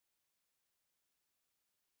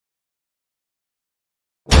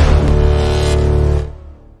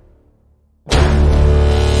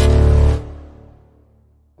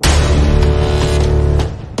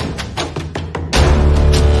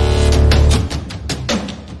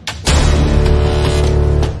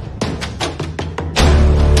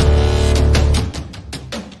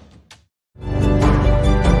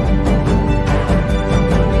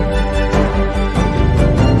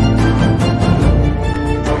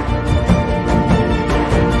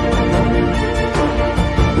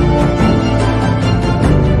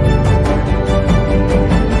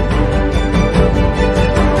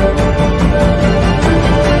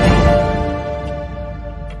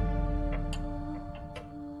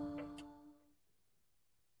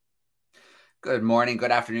Good morning,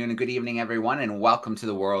 good afternoon, and good evening, everyone, and welcome to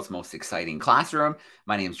the world's most exciting classroom.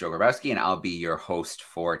 My name is Joe Grabowski, and I'll be your host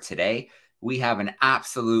for today. We have an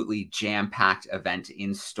absolutely jam-packed event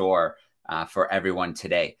in store for everyone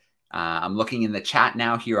today. I'm looking in the chat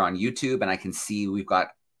now here on YouTube, and I can see we've got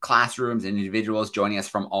classrooms and individuals joining us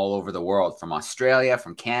from all over the world, from Australia,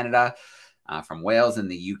 from Canada, from Wales in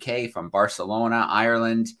the UK, from Barcelona,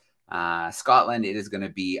 Ireland, Scotland. It is going to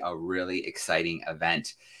be a really exciting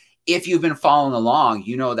event. If you've been following along,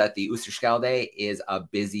 you know that the Oosterschelde is a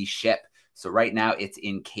busy ship. So right now it's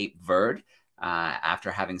in Cape Verde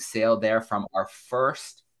after having sailed there from our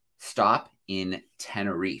first stop in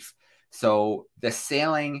Tenerife. So the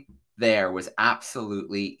sailing there was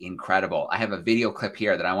absolutely incredible. I have a video clip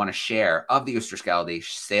here that I want to share of the Oosterschelde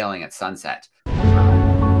sailing at sunset.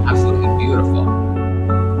 Absolutely beautiful.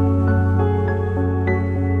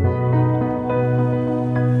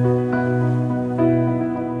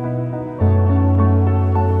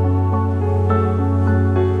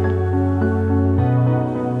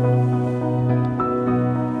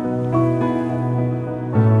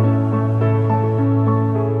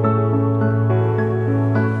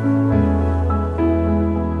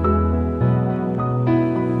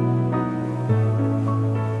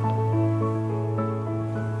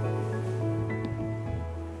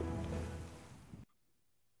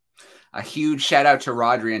 A huge shout out to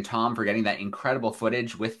Rodri and Tom for getting that incredible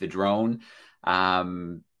footage with the drone.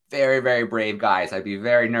 Very, very brave guys. I'd be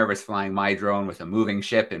very nervous flying my drone with a moving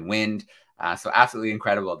ship and wind. So absolutely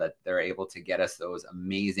incredible that they're able to get us those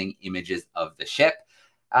amazing images of the ship.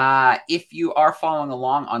 If you are following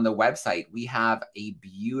along on the website, we have a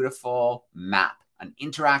beautiful map, an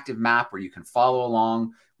interactive map where you can follow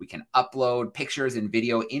along. We can upload pictures and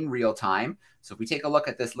video in real time. So if we take a look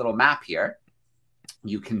at this little map here,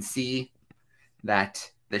 you can see that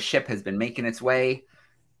the ship has been making its way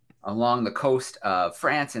along the coast of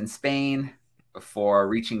France and Spain before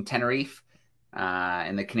reaching Tenerife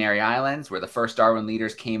in the Canary Islands, where the first Darwin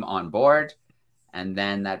leaders came on board. And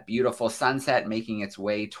then that beautiful sunset making its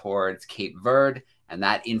way towards Cape Verde. And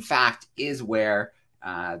that, in fact, is where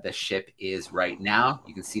the ship is right now.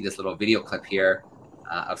 You can see this little video clip here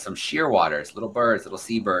of some shearwaters, little birds, little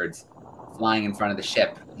seabirds flying in front of the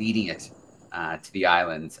ship, leading it to the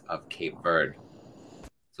islands of Cape Verde.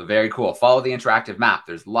 So very cool. Follow the interactive map.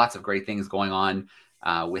 There's lots of great things going on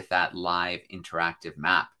with that live interactive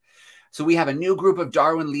map. So we have a new group of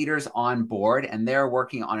Darwin leaders on board, and they're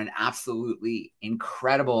working on an absolutely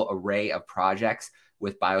incredible array of projects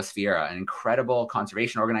with Biosfera, an incredible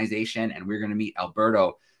conservation organization. And we're going to meet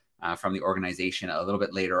Alberto from the organization a little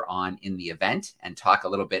bit later on in the event and talk a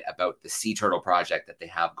little bit about the sea turtle project that they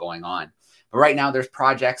have going on. But right now there's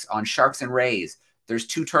projects on sharks and rays. There's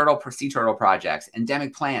sea turtle projects,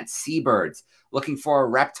 endemic plants, seabirds, looking for a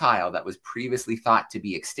reptile that was previously thought to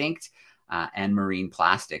be extinct, and marine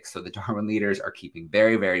plastics. So the Darwin leaders are keeping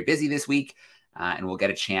very, very busy this week, and we'll get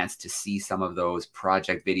a chance to see some of those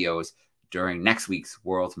project videos during next week's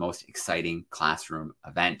World's Most Exciting Classroom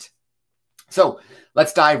event. So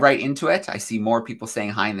let's dive right into it. I see more people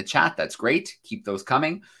saying hi in the chat. That's great. Keep those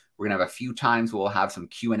coming. We're going to have a few times we'll have some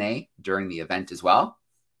Q&A during the event as well.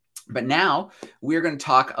 But now we're going to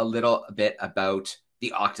talk a little bit about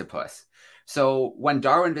the octopus. So when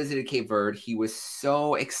Darwin visited Cape Verde, he was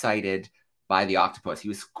so excited by the octopus. He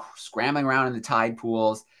was scrambling around in the tide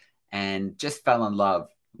pools and just fell in love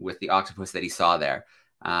with the octopus that he saw there.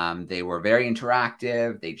 They were very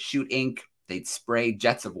interactive. They'd shoot ink. They'd spray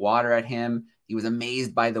jets of water at him. He was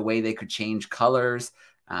amazed by the way they could change colors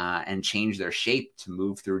and change their shape to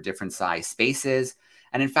move through different size spaces.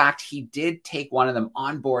 And in fact, he did take one of them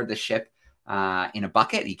on board the ship in a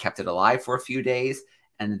bucket. He kept it alive for a few days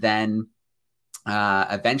and then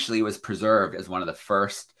eventually was preserved as one of the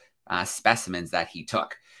first specimens that he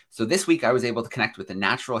took. So this week I was able to connect with the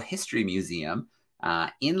Natural History Museum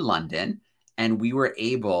in London, and we were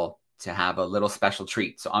able to have a little special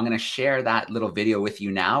treat. So I'm going to share that little video with you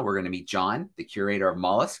now. We're going to meet John, the curator of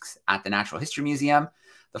mollusks at the Natural History Museum.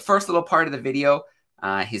 The first little part of the video,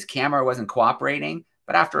 his camera wasn't cooperating,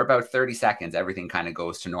 but after about 30 seconds, everything kind of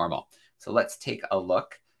goes to normal. So let's take a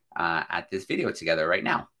look at this video together right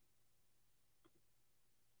now.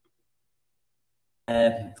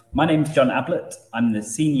 My name is John Ablett. I'm the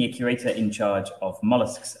senior curator in charge of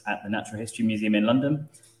mollusks at the Natural History Museum in London.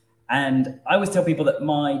 And I always tell people that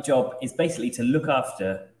my job is basically to look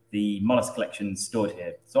after the mollusk collections stored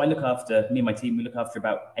here. So I look after, me and my team, we look after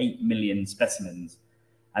about 8 million specimens.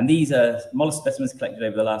 And these are mollusk specimens collected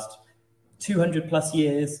over the last 200 plus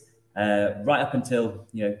years, right up until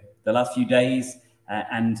the last few days.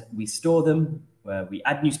 And we store them where we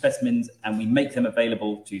add new specimens and we make them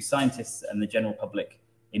available to scientists and the general public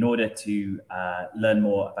in order to learn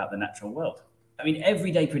more about the natural world. I mean,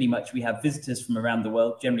 every day pretty much we have visitors from around the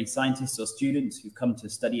world, generally scientists or students who've come to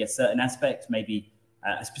study a certain aspect, maybe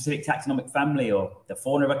a specific taxonomic family or the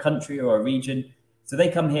fauna of a country or a region. So they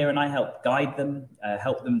come here and I help guide them,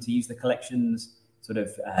 help them to use the collections, sort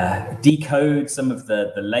of decode some of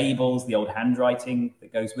the labels, the old handwriting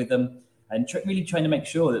that goes with them, and really trying to make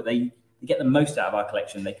sure that they get the most out of our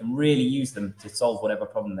collection. They can really use them to solve whatever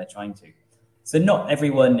problem they're trying to. So not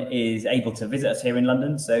everyone is able to visit us here in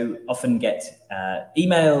London, so often get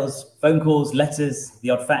emails, phone calls, letters,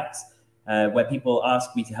 the odd facts, where people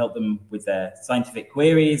ask me to help them with their scientific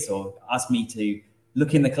queries or ask me to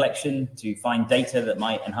look in the collection to find data that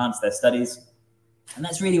might enhance their studies. And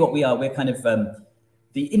that's really what we are. We're kind of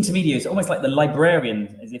the intermediaries, almost like the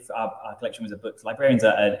librarian, as if our collection was a book. Librarians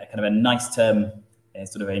are a kind of a nice term,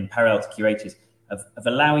 sort of in parallel to curators, of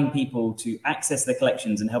allowing people to access their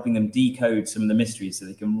collections and helping them decode some of the mysteries so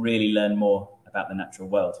they can really learn more about the natural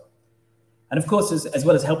world. And of course, as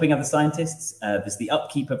well as helping other scientists, there's the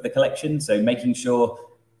upkeep of the collection. So making sure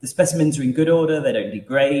the specimens are in good order, they don't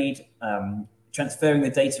degrade, transferring the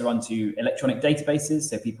data onto electronic databases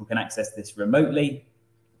so people can access this remotely.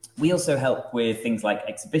 We also help with things like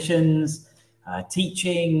exhibitions,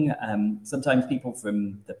 teaching. Sometimes people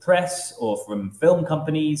from the press or from film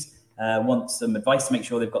companies want some advice to make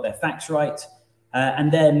sure they've got their facts right.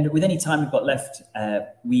 And then with any time we've got left,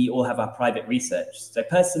 we all have our private research. So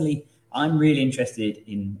personally, I'm really interested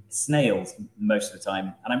in snails most of the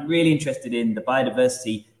time. And I'm really interested in the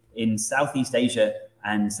biodiversity in Southeast Asia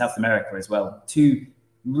and South America as well. Two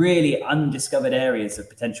really undiscovered areas of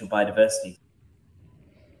potential biodiversity.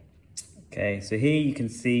 Okay, so here you can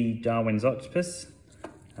see Darwin's octopus,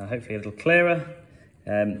 hopefully a little clearer.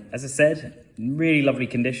 As I said, really lovely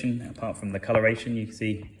condition, apart from the coloration. You can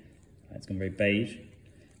see it's gone very beige.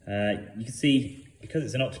 You can see, because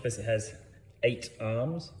it's an octopus, it has 8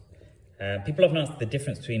 arms. People often ask the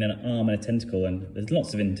difference between an arm and a tentacle, and there's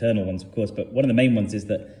lots of internal ones, of course, but one of the main ones is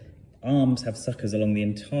that arms have suckers along the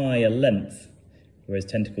entire length, whereas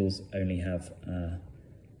tentacles only have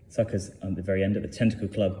suckers at the very end at the tentacle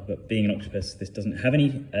club. But being an octopus, this doesn't have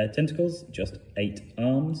any tentacles, just 8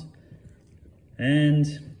 arms. And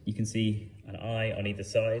you can see an eye on either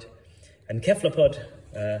side. And cephalopod,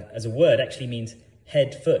 as a word, actually means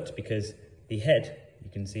head foot, because the head,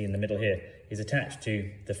 you can see in the middle here, is attached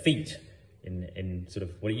to the feet in sort of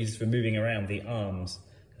what it uses for moving around, the arms,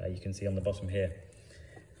 you can see on the bottom here.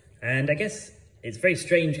 And I guess it's a very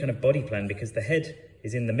strange kind of body plan, because the head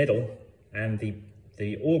is in the middle and the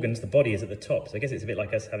organs, the body, is at the top. So I guess it's a bit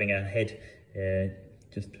like us having our head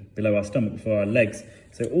just below our stomach before our legs.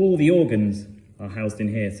 So all the organs are housed in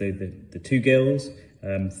here. So the 2 gills,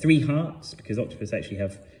 3 hearts, because octopus actually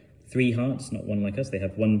have 3 hearts, not one like us. They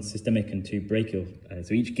have 1 systemic and 2 brachial.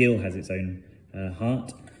 So each gill has its own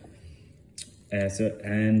heart.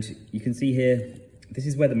 And you can see here, this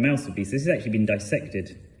is where the mouth would be. So this has actually been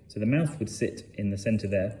dissected. So the mouth would sit in the center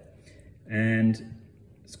there. And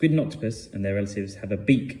squid and octopus and their relatives have a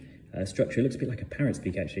beak structure. It looks a bit like a parrot's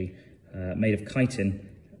beak, actually, made of chitin.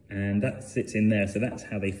 And that sits in there. So that's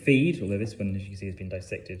how they feed, although this one, as you can see, has been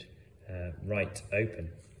dissected right open.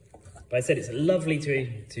 But I said it's lovely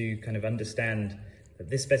to kind of understand that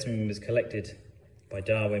this specimen was collected by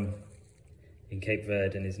Darwin in Cape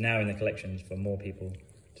Verde and is now in the collections for more people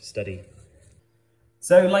to study.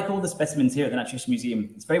 So like all the specimens here at the Natural History Museum,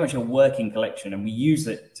 it's very much a working collection, and we use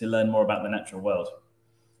it to learn more about the natural world.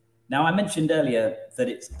 Now, I mentioned earlier that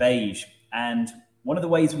it's beige, and one of the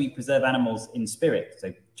ways we preserve animals in spirit,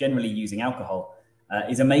 so generally using alcohol,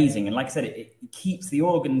 is amazing. And like I said, it keeps the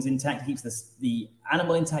organs intact, keeps the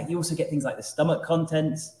animal intact. You also get things like the stomach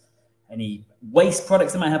contents, any waste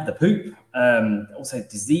products that might have, the poop, also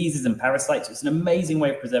diseases and parasites. It's an amazing way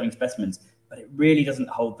of preserving specimens, but it really doesn't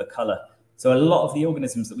hold the color. So a lot of the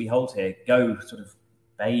organisms that we hold here go sort of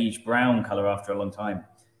beige, brown color after a long time.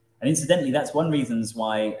 And incidentally, that's one reason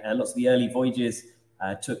why lots of the early voyages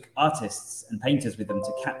took artists and painters with them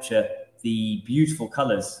to capture the beautiful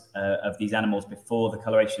colors of these animals before the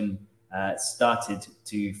coloration started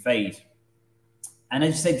to fade. And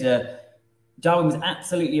as you said, Darwin was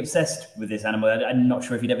absolutely obsessed with this animal. I'm not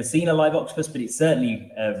sure if he'd ever seen a live octopus, but it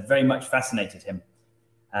certainly very much fascinated him.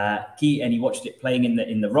 And he watched it playing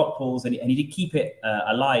in the rock pools, and he did keep it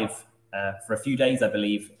alive for a few days, I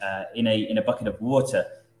believe, in a bucket of water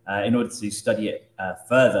in order to study it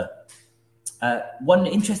further. One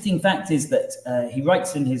interesting fact is that he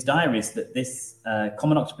writes in his diaries that this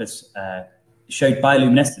common octopus showed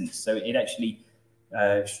bioluminescence, so it actually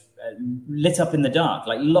lit up in the dark,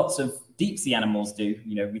 like lots of deep sea animals do.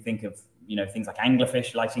 You know, we think of, you know, things like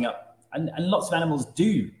anglerfish lighting up, and lots of animals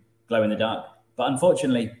do glow in the dark. But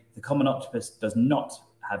unfortunately, the common octopus does not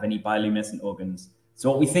have any bioluminescent organs. So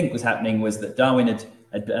what we think was happening was that Darwin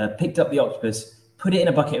had picked up the octopus, put it in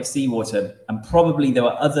a bucket of seawater, and probably there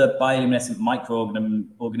were other bioluminescent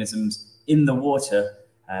microorganisms in the water.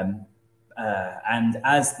 And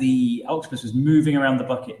as the octopus was moving around the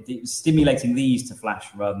bucket, it was stimulating these to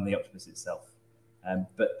flash rather than the octopus itself.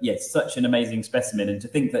 But yeah, such an amazing specimen. And to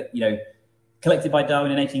think that, you know, collected by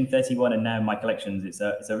Darwin in 1831 and now in my collections,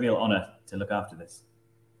 it's a real honor to look after this.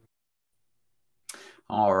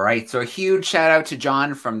 All right. So a huge shout out to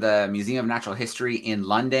John from the Museum of Natural History in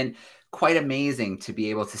London. Quite amazing to be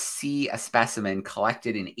able to see a specimen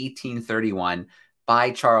collected in 1831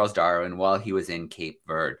 by Charles Darwin while he was in Cape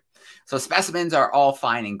Verde. So specimens are all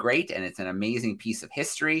fine and great, and it's an amazing piece of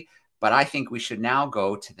history. But I think we should now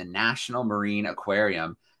go to the National Marine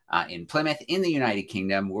Aquarium in Plymouth in the United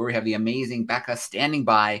Kingdom, where we have the amazing Becca standing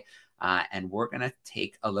by. And we're going to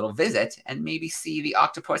take a little visit and maybe see the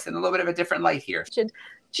octopus in a little bit of a different light here.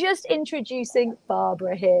 Just introducing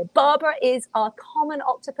Barbra here. Barbra is our common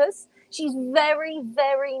octopus. She's very,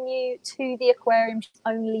 very new to the aquarium. She's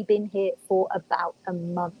only been here for about a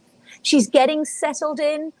month. She's getting settled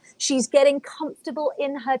in. She's getting comfortable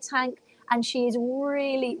in her tank. And she is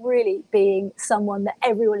really, really being someone that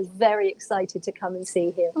everyone is very excited to come and see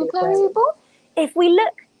here at the aquarium. If we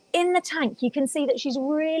look in the tank, you can see that she's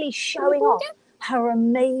really showing off her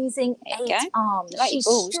amazing 8 arms. Like she's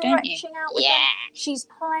balls, stretching out with them. She's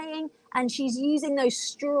playing and she's using those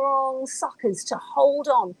strong suckers to hold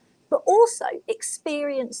on, but also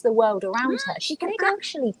experience the world around her. She can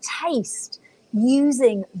actually taste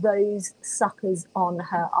using those suckers on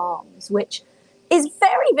her arms, which is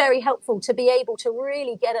very, very helpful to be able to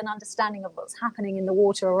really get an understanding of what's happening in the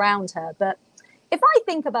water around her. But if I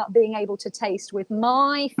think about being able to taste with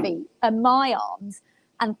my feet and my arms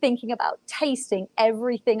and thinking about tasting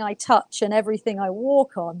everything I touch and everything I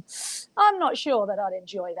walk on, I'm not sure that I'd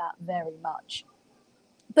enjoy that very much.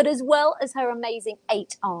 But as well as her amazing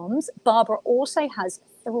 8 arms, Barbra also has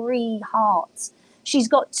 3 hearts. She's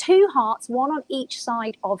got 2 hearts, one on each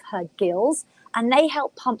side of her gills, and they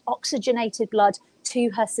help pump oxygenated blood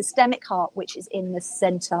to her systemic heart, which is in the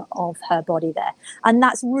center of her body there. And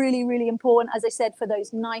that's really, really important, as I said, for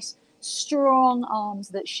those nice, strong arms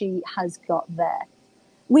that she has got there.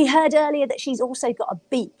 We heard earlier that she's also got a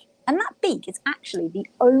beak, and that beak is actually the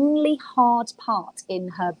only hard part in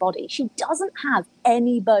her body. She doesn't have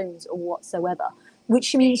any bones or whatsoever,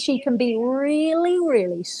 which means she can be really,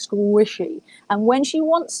 really squishy. And when she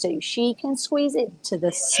wants to, she can squeeze into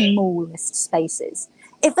the smallest spaces.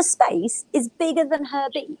 If a space is bigger than her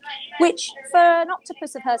beak, which for an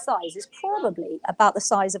octopus of her size is probably about the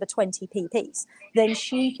size of a 20p piece, then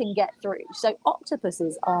she can get through. So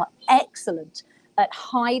octopuses are excellent at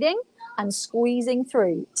hiding and squeezing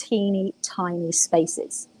through teeny tiny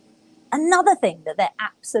spaces. Another thing that they're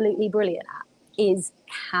absolutely brilliant at is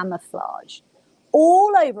camouflage.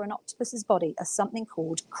 All over an octopus's body are something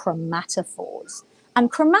called chromatophores.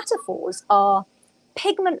 And chromatophores are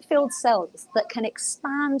pigment-filled cells that can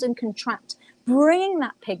expand and contract, bringing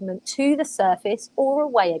that pigment to the surface or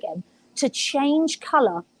away again to change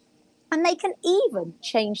color. And they can even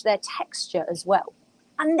change their texture as well.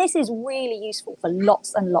 And this is really useful for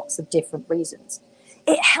lots and lots of different reasons.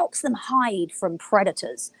 It helps them hide from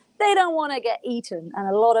predators. They don't want to get eaten, and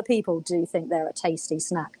a lot of people do think they're a tasty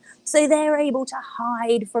snack. So they're able to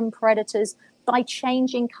hide from predators by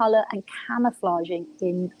changing color and camouflaging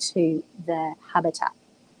into their habitat.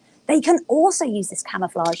 They can also use this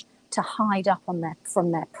camouflage to hide up on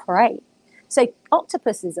from their prey. So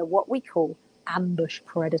octopuses are what we call ambush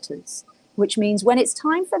predators, which means when it's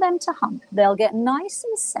time for them to hunt, they'll get nice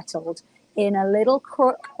and settled in a little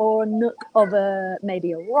crook or a nook of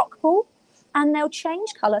maybe a rock pool, and they'll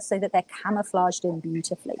change color so that they're camouflaged in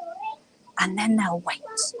beautifully. And then they'll wait,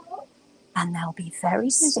 and they'll be very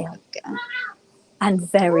still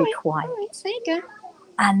and very quiet. There you go.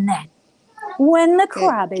 And then, when the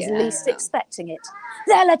crab is least expecting it,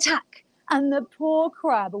 they'll attack, and the poor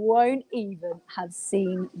crab won't even have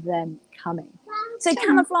seen them coming. So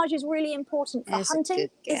camouflage is really important for hunting.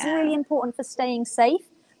 It's really important for staying safe.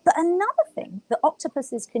 But another thing that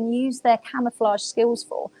octopuses can use their camouflage skills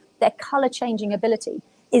for, their color changing ability,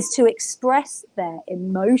 is to express their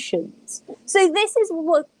emotions. So this is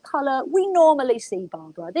what color we normally see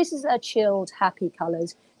Barbra. This is her chilled, happy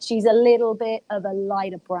colors. She's a little bit of a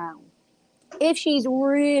lighter brown. If she's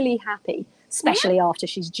really happy, especially after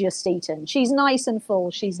she's just eaten, she's nice and full,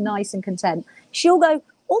 she's nice and content, she'll go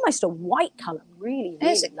almost a white color, really,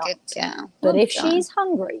 really light. Good girl. But if she's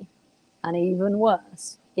hungry, And even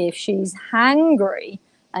worse, if she's hangry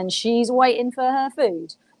and she's waiting for her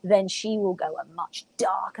food, then she will go a much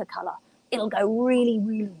darker colour. It'll go really,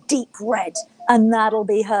 really deep red, and that'll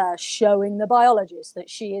be her showing the biologist that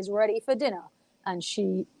she is ready for dinner and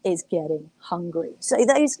she is getting hungry. So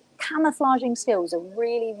those camouflaging skills are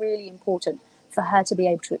really, really important for her to be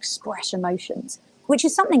able to express emotions, which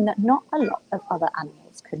is something that not a lot of other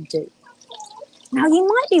animals can do. Now, you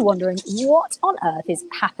might be wondering what on earth is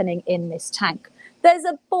happening in this tank. There's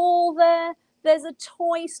a ball there, there's a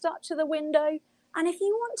toy stuck to the window, and if you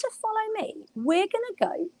want to follow me, we're going to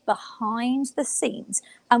go behind the scenes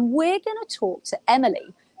and we're going to talk to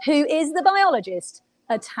Emily, who is the biologist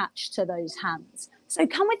attached to those hands. So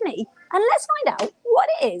come with me and let's find out what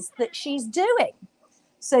it is that she's doing.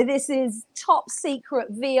 So this is top secret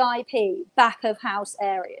VIP back of house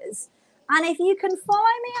areas. And if you can follow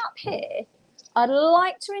me up here, I'd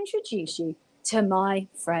like to introduce you to my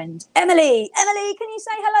friend Emily. Emily, can you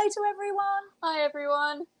say hello to everyone? Hi,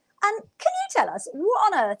 everyone. And can you tell us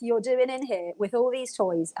what on earth you're doing in here with all these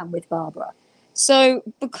toys and with Barbra? So,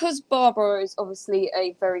 because Barbra is obviously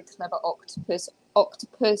a very clever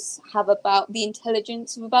octopus have about the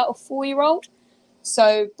intelligence of about a 4-year-old.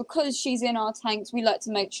 So, because she's in our tanks, we like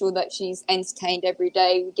to make sure that she's entertained every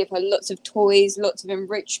day. We give her lots of toys, lots of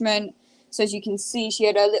enrichment. So, as you can see, she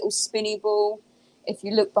had her little spinny ball. If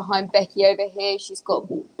you look behind Becky over here, she's got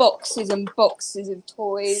boxes and boxes of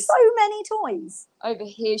toys. So many toys. Over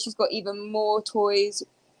here, she's got even more toys.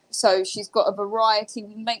 So she's got a variety.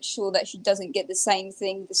 We make sure that she doesn't get the same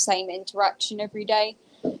thing, the same interaction every day,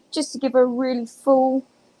 just to give her a really full,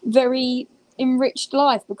 very enriched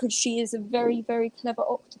life, because she is a very, very clever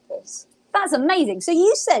octopus. That's amazing. So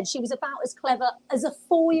you said she was about as clever as a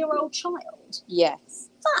 4-year-old child? Yes.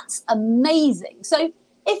 That's amazing. So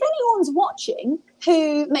if anyone's watching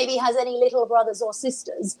who maybe has any little brothers or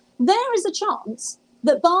sisters, there is a chance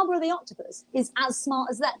that Barbra the octopus is as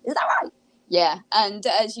smart as them. Is that right? Yeah, and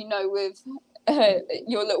as you know, with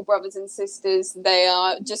your little brothers and sisters,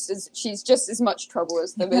 she's just as much trouble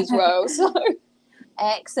as them as well. So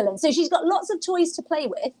excellent. So she's got lots of toys to play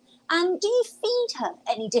with. And do you feed her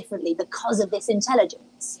any differently because of this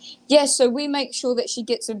intelligence? Yeah, so we make sure that she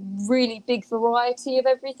gets a really big variety of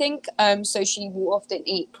everything. So she will often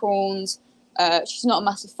eat prawns. She's not a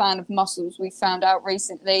massive fan of mussels, we found out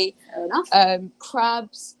recently. Fair enough.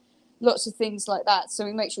 Crabs, lots of things like that. So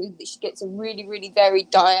we make sure that she gets a really, really varied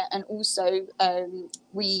diet. And also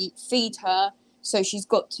we feed her, so she's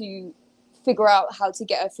got to figure out how to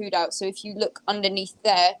get her food out. So if you look underneath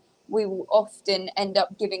there, we will often end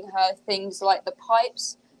up giving her things like the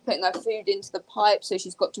pipes, putting her food into the pipe. So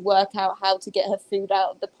she's got to work out how to get her food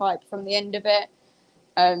out of the pipe from the end of it,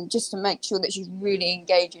 just to make sure that she's really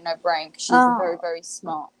engaging her brain, because she's a very, very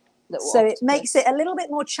smart little octopus. It makes it a little bit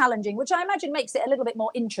more challenging, which I imagine makes it a little bit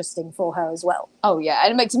more interesting for her as well. Oh, yeah,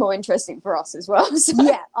 and it makes it more interesting for us as well. So.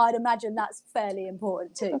 Yeah, I'd imagine that's fairly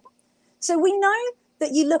important too. So we know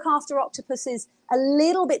that you look after octopuses a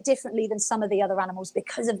little bit differently than some of the other animals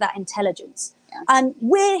because of that intelligence. Yeah. And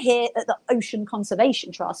we're here at the Ocean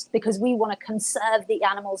Conservation Trust because we want to conserve the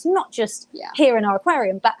animals, not just here in our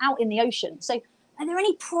aquarium, but out in the ocean. So are there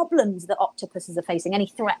any problems that octopuses are facing, any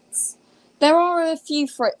threats? There are a few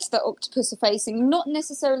threats that octopus are facing, not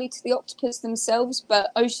necessarily to the octopus themselves,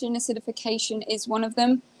 but ocean acidification is one of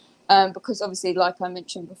them. Because obviously, like I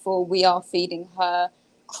mentioned before, we are feeding her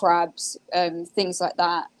crabs, things like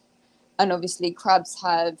that. And obviously crabs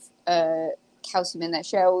have calcium in their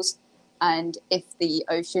shells, and if the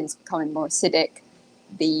ocean's becoming more acidic,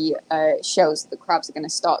 the shells of the crabs are going to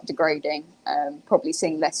start degrading, probably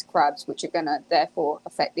seeing less crabs, which are going to therefore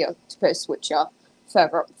affect the octopus, which are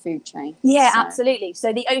further up the food chain. Yeah, absolutely.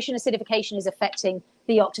 So the ocean acidification is affecting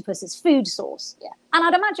the octopus's food source. Yeah. And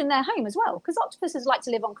I'd imagine their home as well, because octopuses like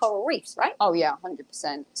to live on coral reefs, right? Oh, yeah,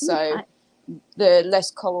 100%. So the less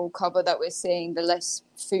coral cover that we're seeing, the less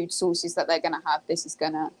food sources that they're going to have, this is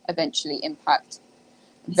going to eventually impact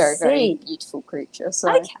a very, very beautiful creature. So.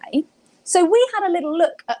 Okay. So we had a little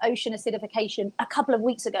look at ocean acidification a couple of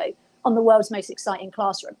weeks ago on the World's Most Exciting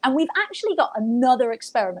Classroom. And we've actually got another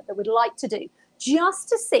experiment that we'd like to do just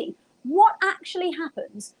to see what actually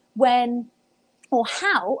happens when, or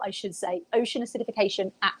how, I should say, ocean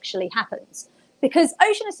acidification actually happens. Because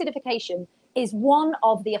ocean acidification is one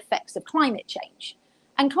of the effects of climate change.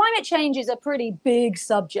 And climate change is a pretty big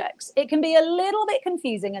subject. It can be a little bit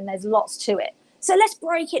confusing and there's lots to it. So let's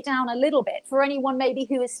break it down a little bit for anyone maybe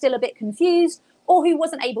who is still a bit confused or who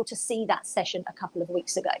wasn't able to see that session a couple of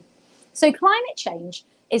weeks ago. So climate change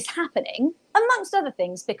is happening, amongst other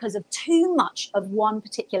things, because of too much of one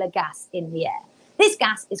particular gas in the air. This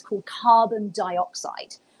gas is called carbon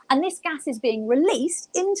dioxide. And this gas is being released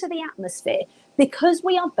into the atmosphere because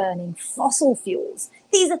we are burning fossil fuels.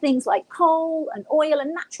 These are things like coal and oil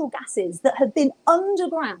and natural gases that have been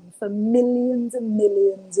underground for millions and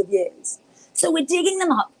millions of years. So we're digging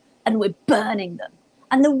them up and we're burning them.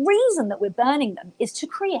 And the reason that we're burning them is to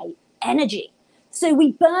create energy. So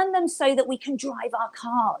we burn them so that we can drive our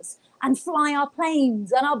cars and fly our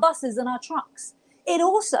planes and our buses and our trucks. It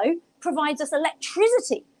also provides us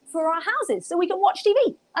electricity for our houses so we can watch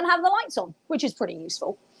TV and have the lights on, which is pretty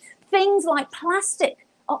useful. Things like plastic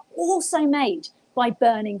are also made by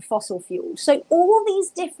burning fossil fuels. So all these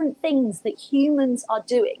different things that humans are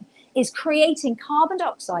doing is creating carbon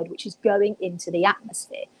dioxide, which is going into the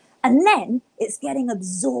atmosphere. And then it's getting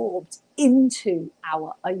absorbed into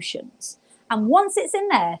our oceans. And once it's in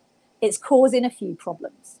there, it's causing a few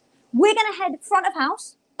problems. We're going to head front of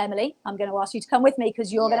house. Emily, I'm going to ask you to come with me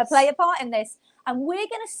because you're going to play a part in this. And we're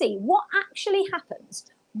going to see what actually happens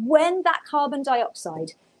when that carbon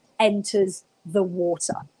dioxide enters the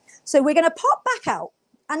water. So we're going to pop back out.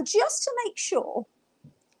 And just to make sure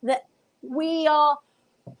that we are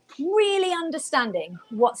really understanding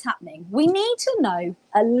what's happening, we need to know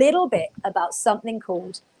a little bit about something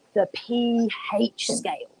called the pH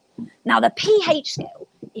scale. Now, the pH scale,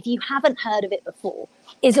 if you haven't heard of it before,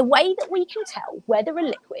 is a way that we can tell whether a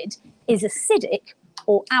liquid is acidic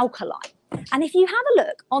or alkaline. And if you have a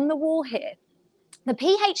look on the wall here, the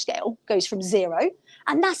pH scale goes from 0,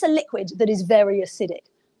 and that's a liquid that is very acidic,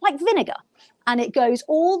 like vinegar. And it goes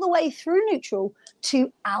all the way through neutral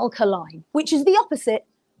to alkaline, which is the opposite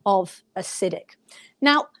of acidic.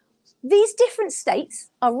 Now, these different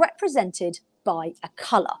states are represented by a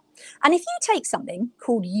colour. And if you take something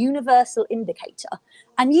called universal indicator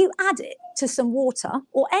and you add it to some water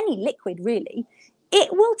or any liquid really, it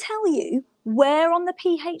will tell you where on the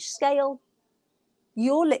pH scale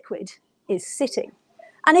your liquid is sitting.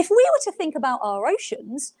 And if we were to think about our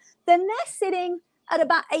oceans, then they're sitting at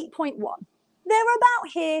about 8.1. They're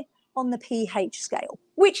about here on the pH scale,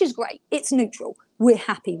 which is great. It's neutral. We're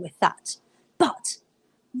happy with that. But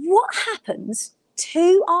what happens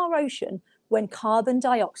to our ocean when carbon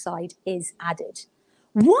dioxide is added?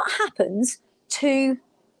 What happens to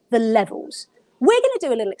the levels? We're going to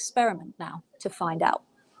do a little experiment now to find out.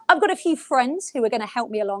 I've got a few friends who are going to help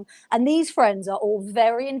me along, and these friends are all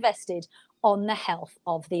very invested on the health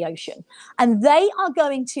of the ocean. And they are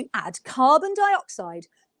going to add carbon dioxide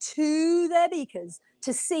to their beakers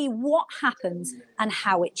to see what happens and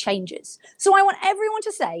how it changes. So I want everyone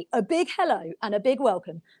to say a big hello and a big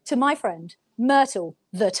welcome to my friend, Myrtle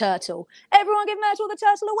the turtle. Everyone give Myrtle the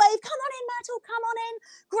turtle a wave. Come on in, Myrtle, come on in.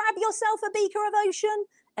 Grab yourself a beaker of ocean.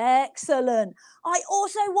 Excellent. I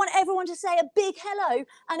also want everyone to say a big hello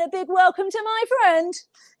and a big welcome to my friend.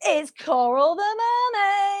 It's Coral the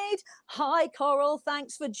mermaid. Hi, Coral.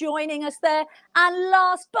 Thanks for joining us there. And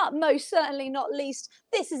last but most certainly not least,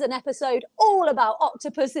 this is an episode all about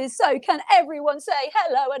octopuses. So can everyone say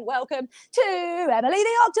hello and welcome to Emily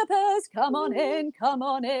the octopus? Come on in, come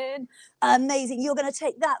on in. Amazing. You're going to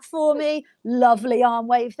take that for me. Lovely arm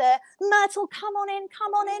wave there. Myrtle, come on in,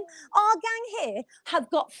 come on in. Our gang here have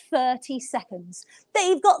got 30 seconds.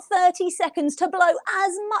 They've got 30 seconds to blow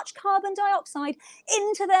as much carbon dioxide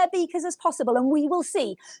into their beakers as possible, and we will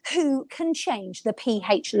see who can change the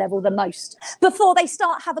pH level the most. Before they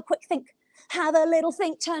start, have a quick think. Have a little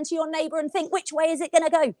think, turn to your neighbour and think, which way is it going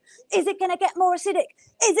to go? Is it going to get more acidic?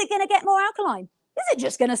 Is it going to get more alkaline? Is it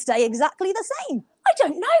just going to stay exactly the same? I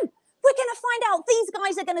don't know. We're going to find out. These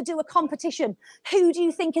guys are going to do a competition. Who do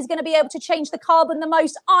you think is going to be able to change the carbon the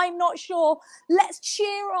most? I'm not sure. Let's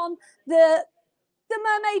cheer on the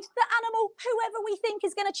mermaid, the animal, whoever we think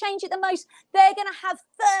is going to change it the most. They're going to have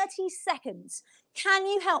 30 seconds. Can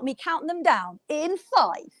you help me count them down? In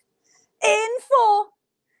 5, in 4,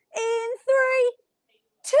 in 3,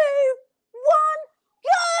 2, 1,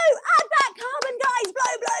 go! Add that carbon, guys.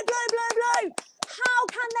 Blow, blow, blow, blow, blow. How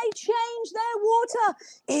can they change their water?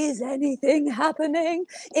 Is anything happening?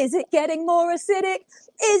 Is it getting more acidic?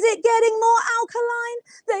 Is it getting more alkaline?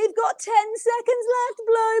 They've got 10 seconds left.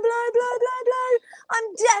 Blow, blow, blow, blow, blow. I'm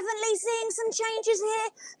definitely seeing some changes here.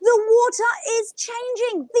 The water is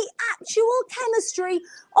changing. The actual chemistry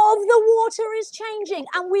of the water is changing.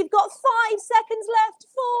 And we've got 5 seconds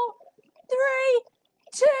left. 4,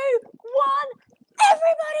 3, 2, 1.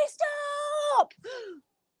 Everybody stop!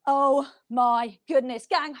 Oh my goodness.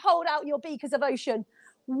 Gang, hold out your beakers of ocean.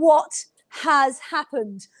 What has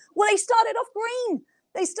happened? Well, they started off green.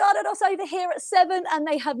 They started us over here at 7 and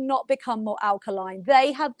they have not become more alkaline.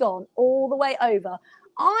 They have gone all the way over.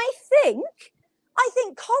 I think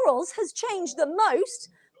corals has changed the most.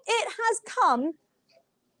 It has come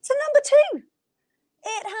to number 2.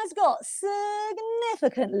 it has got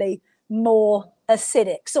significantly more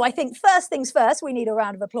acidic. So I think first things first, we need a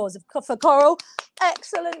round of applause for coral.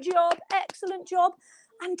 Excellent job, excellent job.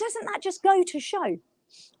 And doesn't that just go to show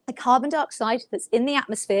the carbon dioxide that's in the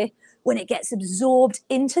atmosphere, when it gets absorbed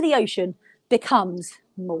into the ocean, becomes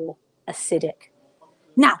more acidic?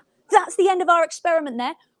 Now, that's the end of our experiment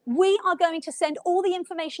there. We are going to send all the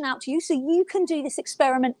information out to you so you can do this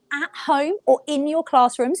experiment at home or in your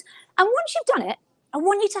classrooms. And once you've done it, I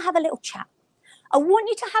want you to have a little chat. I want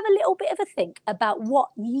you to have a little bit of a think about what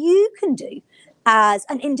you can do as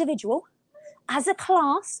an individual, as a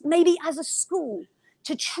class, maybe as a school,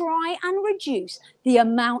 to try and reduce the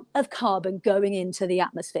amount of carbon going into the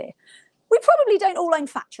atmosphere. We probably don't all own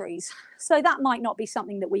factories, so that might not be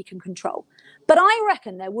something that we can control. But I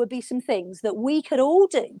reckon there would be some things that we could all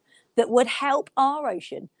do that would help our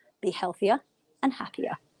ocean be healthier and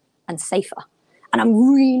happier and safer. And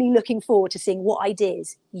I'm really looking forward to seeing what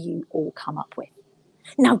ideas you all come up with.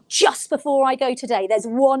 Now, just before I go today, there's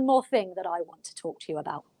one more thing that I want to talk to you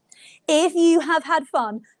about. If you have had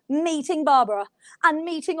fun meeting Barbara and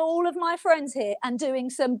meeting all of my friends here and doing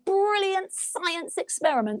some brilliant science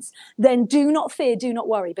experiments, then do not fear, do not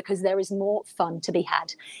worry, because there is more fun to be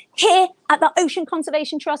had. Here at the Ocean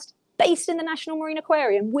Conservation Trust, based in the National Marine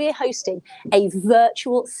Aquarium, we're hosting a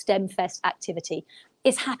virtual STEM Fest activity.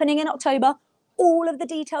 It's happening in October. All of the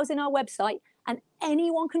details in our website, and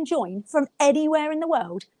anyone can join from anywhere in the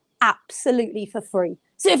world absolutely for free.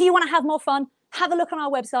 So if you want to have more fun, have a look on our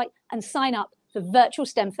website and sign up for Virtual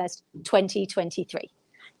STEM Fest 2023.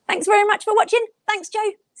 Thanks very much for watching. Thanks,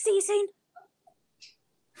 Joe. See you soon.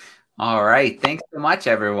 All right. Thanks so much,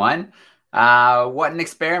 everyone. What an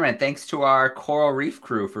experiment. Thanks to our Coral Reef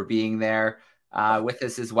crew for being there with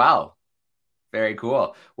us as well. Very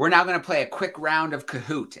cool. We're now going to play a quick round of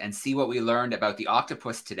Kahoot and see what we learned about the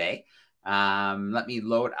octopus today. Let me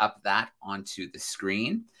load up that onto the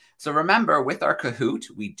screen. So remember, with our Kahoot,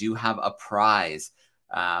 we do have a prize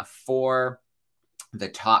for the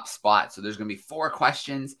top spot. So there's going to be 4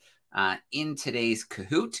 questions in today's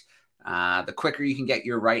Kahoot. The quicker you can get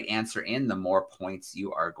your right answer in, the more points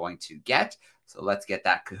you are going to get. So let's get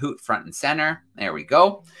that Kahoot front and center. There we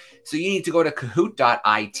go. So you need to go to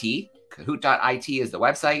kahoot.it. Kahoot.it is the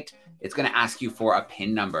website. It's going to ask you for a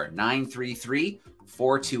PIN number.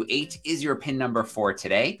 933428 is your PIN number for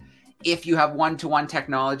today. If you have one-to-one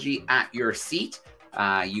technology at your seat,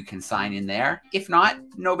 you can sign in there. If not,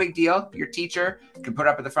 no big deal. Your teacher can put it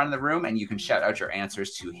up at the front of the room and you can shout out your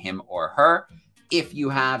answers to him or her. If you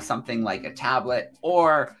have something like a tablet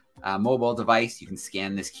or a mobile device, you can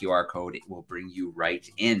scan this QR code. It will bring you right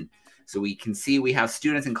in. So we can see we have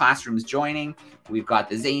students in classrooms joining. We've got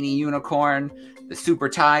the zany unicorn, the super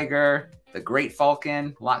tiger, the great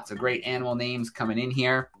falcon, lots of great animal names coming in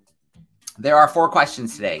here. There are 4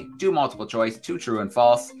 questions today. Do multiple choice, 2 true and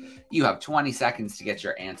false. You have 20 seconds to get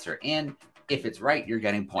your answer in. If it's right, you're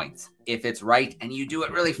getting points. If it's right and you do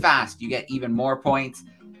it really fast, you get even more points.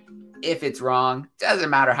 If it's wrong, doesn't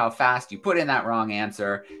matter how fast you put in that wrong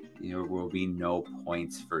answer, there will be no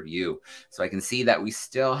points for you. So I can see that we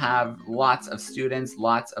still have lots of students,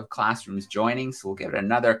 lots of classrooms joining. So we'll give it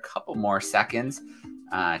another couple more seconds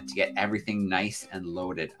to get everything nice and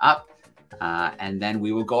loaded up. And then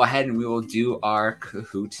we will go ahead and we will do our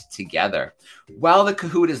Kahoot together. While the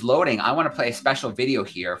Kahoot is loading, I want to play a special video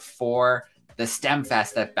here for the STEM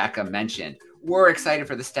Fest that Becca mentioned. We're excited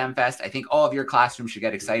for the STEM Fest. I think all of your classrooms should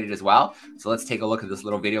get excited as well. So let's take a look at this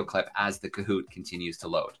little video clip as the Kahoot continues to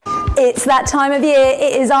load. It's that time of year.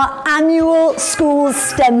 It is our annual school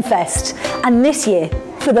STEM Fest. And this year,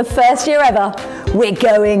 for the first year ever, we're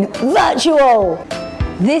going virtual.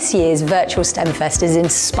 This year's Virtual STEM Fest is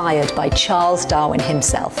inspired by Charles Darwin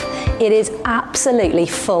himself. It is absolutely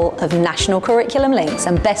full of national curriculum links,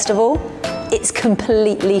 and best of all, it's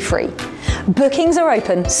completely free. Bookings are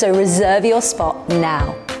open, so reserve your spot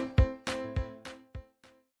now.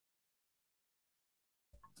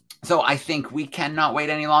 So I think we cannot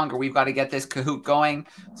wait any longer. We've got to get this Kahoot going.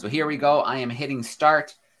 So here we go. I am hitting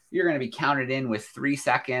start. You're going to be counted in with 3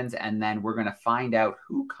 seconds, and then we're going to find out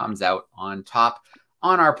who comes out on top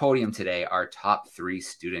on our podium today, our top 3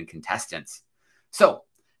 student contestants. So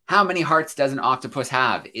how many hearts does an octopus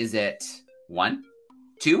have? Is it 1,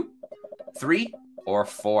 2, 3, or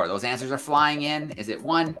 4? Those answers are flying in. Is it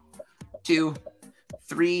 1, 2,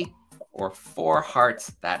 3, or 4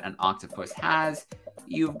 hearts that an octopus has?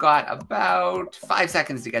 You've got about 5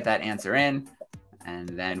 seconds to get that answer in. And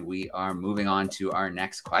then we are moving on to our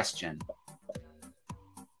next question.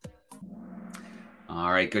 All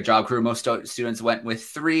right, good job, crew. Most students went with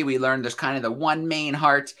 3. We learned there's kind of the 1 main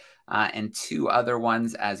heart and 2 other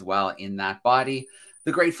ones as well in that body.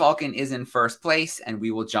 The great falcon is in first place, and we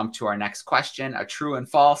will jump to our next question, a true and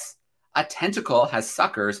false. A tentacle has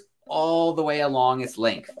suckers all the way along its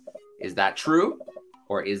length. Is that true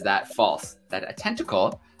or is that false? That a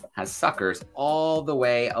tentacle has suckers all the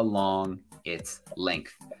way along its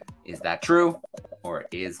length. Is that true or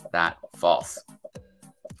is that false?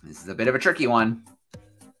 This is a bit of a tricky one.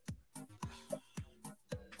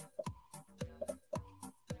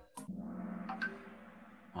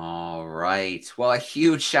 All right. Well, a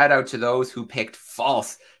huge shout out to those who picked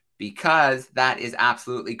false, because that is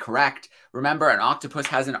absolutely correct. Remember, an octopus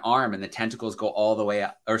has an arm and the tentacles go all the way,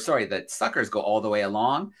 the suckers go all the way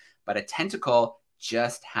along, but a tentacle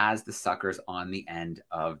just has the suckers on the end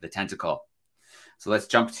of the tentacle. So let's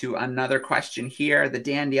jump to another question here. The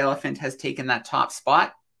dandy elephant has taken that top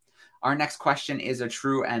spot. Our next question is a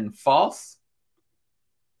true and false.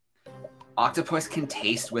 Octopus can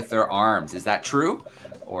taste with their arms. Is that true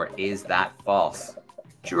or is that false?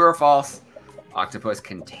 True or false? Octopus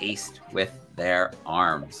can taste with their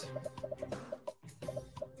arms.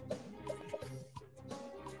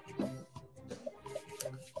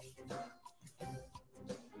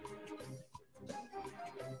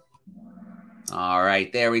 All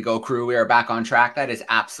right, there we go, crew. We are back on track. That is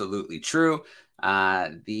absolutely true.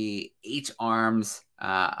 The 8 arms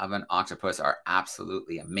of an octopus are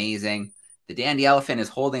absolutely amazing. The dandy elephant is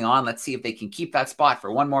holding on. Let's see if they can keep that spot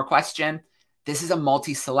for one more question. This is a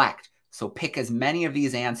multi-select, so pick as many of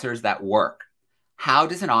these answers that work. How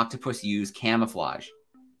does an octopus use camouflage?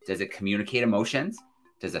 Does it communicate emotions?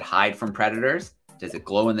 Does it hide from predators? Does it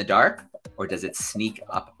glow in the dark? Or does it sneak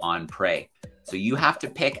up on prey? So you have to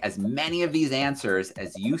pick as many of these answers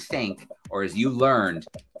as you think or as you learned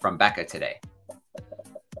from Becca today.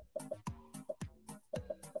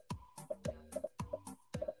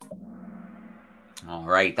 All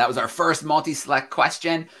right, that was our first multi-select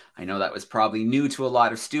question. I know that was probably new to a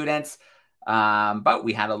lot of students, but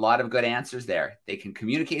we had a lot of good answers there. They can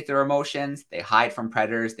communicate their emotions, they hide from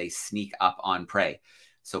predators, they sneak up on prey.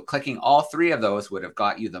 So clicking all 3 of those would have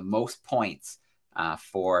got you the most points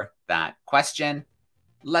for that question.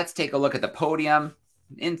 Let's take a look at the podium.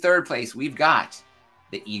 In third place, we've got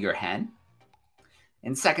the eager hen.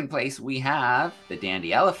 In second place, we have the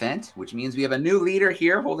dandy elephant, which means we have a new leader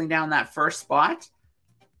here holding down that first spot.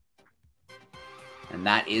 And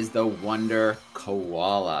that is the wonder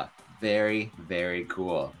koala. Very, very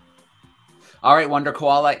cool. All right, wonder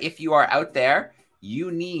koala, if you are out there, you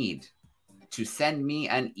need to send me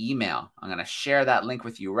an email. I'm going to share that link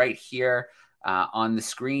with you right here on the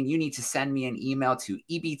screen. You need to send me an email to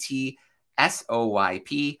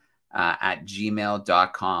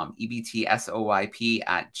ebtsoyp@gmail.com.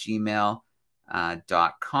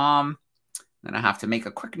 ebtsoyp@gmail.com. I'm going to have to make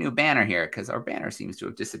a quick new banner here because our banner seems to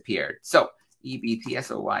have disappeared. So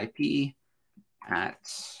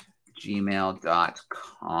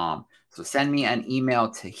ebtsoyp@gmail.com. So send me an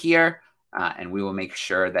email to here and we will make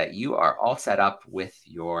sure that you are all set up with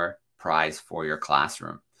your prize for your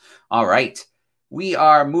classroom. All right. We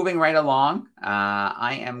are moving right along.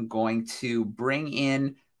 I am going to bring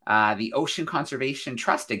in the Ocean Conservation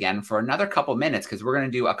Trust again for another couple minutes because we're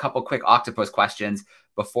going to do a couple quick octopus questions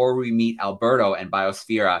before we meet Alberto and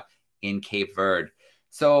Biosfera in Cape Verde.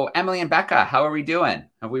 So Emily and Becca, how are we doing?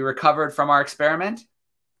 Have we recovered from our experiment?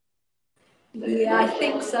 Yeah, I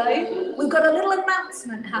think so. We've got a little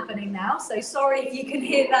announcement happening now, so sorry if you can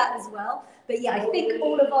hear that as well. But yeah, I think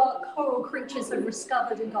all of our coral creatures have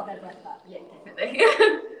recovered and got their breath back. Yeah, definitely.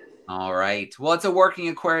 All right. Well, it's a working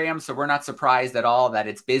aquarium, so we're not surprised at all that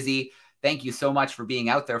it's busy. Thank you so much for being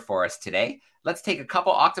out there for us today. Let's take a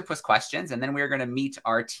couple octopus questions, and then we're going to meet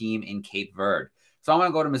our team in Cape Verde. So I'm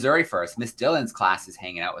going to go to Missouri first. Miss Dillon's class is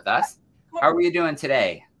hanging out with us. How are you doing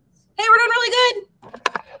today? Hey, we're doing really good.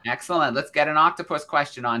 Excellent. Let's get an octopus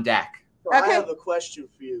question on deck. So okay. I have a question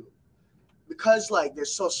for you. Because they're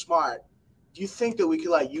so smart, do you think that we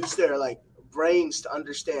could use their brains to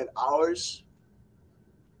understand ours?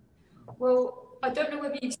 Well, I don't know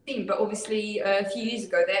whether you've seen, but obviously a few years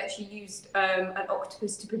ago they actually used an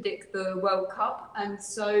octopus to predict the World Cup, and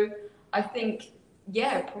so I think,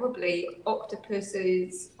 yeah, probably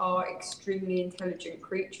octopuses are extremely intelligent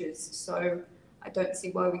creatures. So I don't see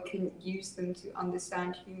why we couldn't use them to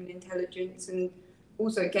understand human intelligence and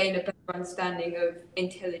also gain a better understanding of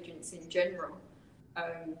intelligence in general.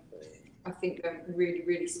 I think they're really,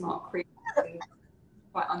 really smart creatures and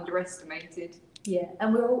quite underestimated. Yeah,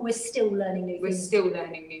 and we're still learning new things. We're still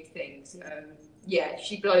learning new things. Yeah,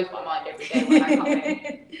 she blows my mind every day when I come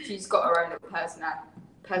in. She's got her own little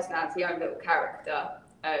personality, own little character.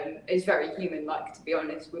 Is very human-like, to be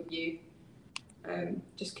honest with you.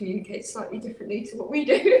 Just communicates slightly differently to what we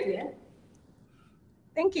do. Yeah.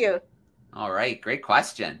 Thank you. All right, great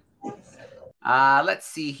question. Let's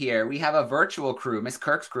see here. We have a virtual crew. Miss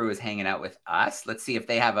Kirk's crew is hanging out with us. Let's see if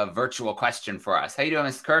they have a virtual question for us. How you doing,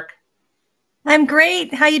 Miss Kirk? I'm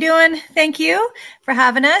great. How you doing? Thank you for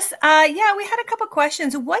having us. Yeah, we had a couple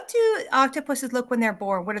questions. What do octopuses look when they're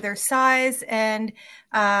born? What are their size, and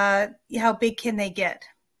how big can they get?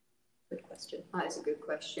 Good question. That is a good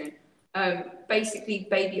question. Basically,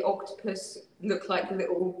 baby octopus look like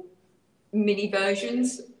little mini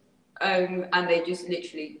versions, and they just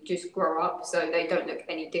literally just grow up, so they don't look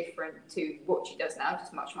any different to what she does now,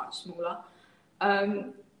 just much, much smaller.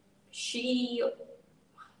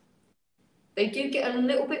 They do get a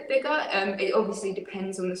little bit bigger. It obviously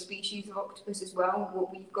depends on the species of octopus as well.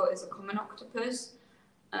 What we've got is a common octopus.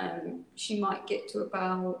 She might get to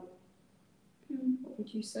about, what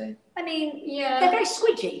would you say? I mean, yeah, they're very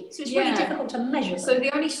squidgy, so it's really difficult to measure them. So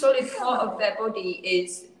the only solid part of their body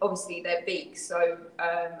is obviously their beak. So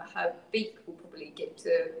her beak will probably get to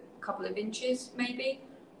a couple of inches, maybe.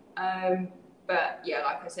 But yeah,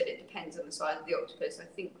 like I said, it depends on the size of the octopus. I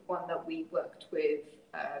think one that we worked with,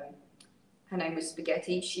 her name was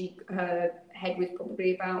Spaghetti. Her head was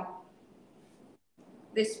probably about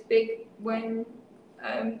this big when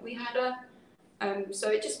we had her. So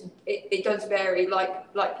it does vary,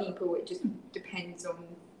 like people. It just depends on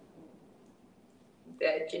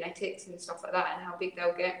their genetics and stuff like that, and how big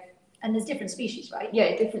they'll get. And there's different species, right?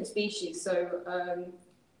 Yeah, different species. So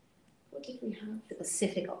what did we have? The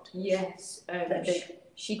Pacific octopus. Yes,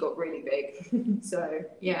 she got really big. So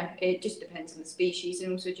yeah, it just depends on the species,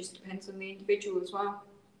 and also just depends on the individual as well.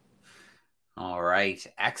 All right,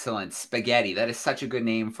 excellent. Spaghetti. That is such a good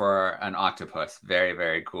name for an octopus. Very,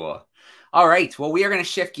 very cool. All right, well, we are going to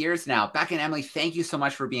shift gears now. Beck and Emily, thank you so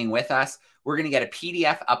much for being with us. We're going to get a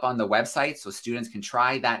PDF up on the website so students can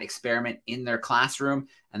try that experiment in their classroom,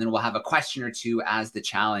 and then we'll have a question or two as the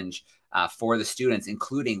challenge for the students,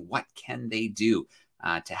 including what can they do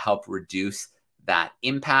to help reduce that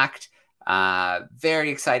impact. Very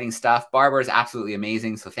exciting stuff. Barbara is absolutely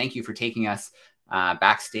amazing. So thank you for taking us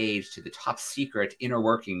backstage to the top secret inner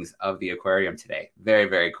workings of the aquarium today. Very,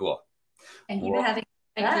 very cool. Thank you for having me.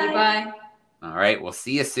 Thank you. Bye. All right. We'll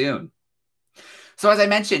see you soon. So as I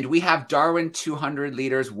mentioned, we have DARWIN200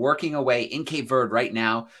 leaders working away in Cape Verde right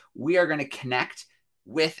now. We are going to connect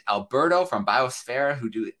with Alberto from Biosfera, who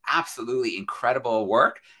do absolutely incredible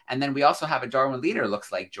work. And then we also have a Darwin leader,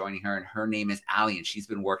 looks like, joining her, and her name is Ali, and she's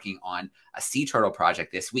been working on a sea turtle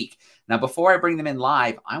project this week. Now, before I bring them in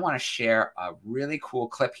live, I want to share a really cool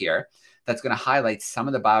clip here that's going to highlight some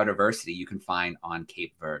of the biodiversity you can find on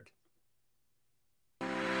Cape Verde.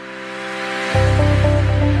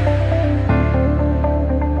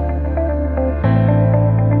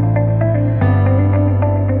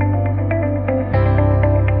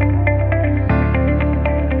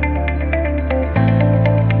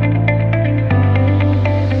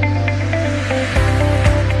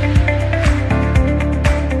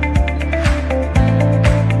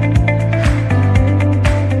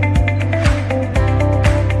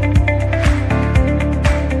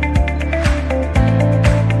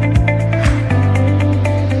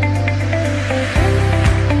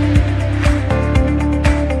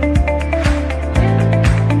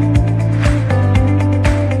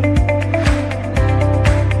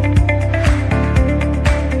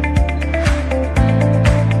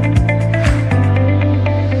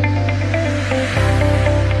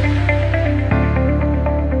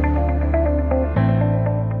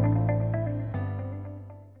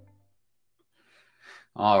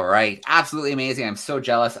 All right. Absolutely amazing. I'm so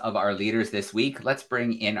jealous of our leaders this week. Let's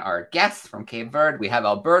bring in our guests from Cape Verde. We have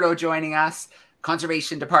Alberto joining us,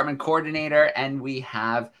 Conservation Department Coordinator, and we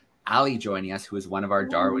have Ali joining us, who is one of our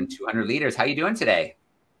DARWIN200 leaders. How are you doing today?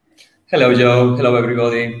 Hello, Joe. Hello,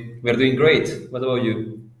 everybody. We're doing great. What about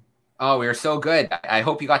you? Oh, we are so good. I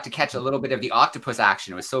hope you got to catch a little bit of the octopus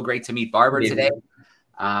action. It was so great to meet Barbara today.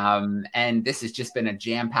 And this has just been a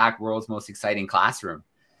jam-packed world's most exciting classroom.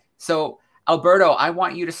 So, Alberto, I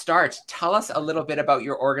want you to start. Tell us a little bit about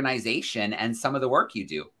your organization and some of the work you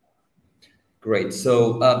do. Great.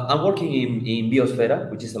 So I'm working in Biosfera,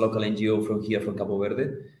 which is a local NGO from here, from Cape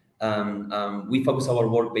Verde. We focus our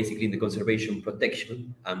work basically in the conservation,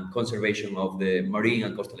 protection, and conservation of the marine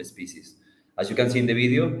and coastal species. As you can see in the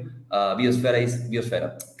video,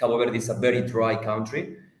 Biosfera. Cape Verde is a very dry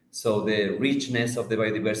country, so the richness of the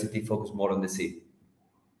biodiversity focuses more on the sea.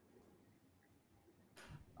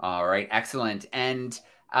 All right, excellent. And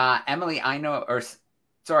Emily, I know, or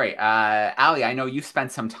sorry, Ali, I know you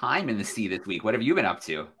spent some time in the sea this week. What have you been up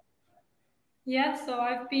to? Yeah, so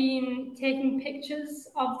I've been taking pictures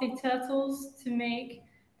of the turtles to make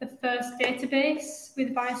the first database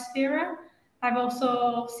with Biosfera. I've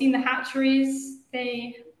also seen the hatcheries.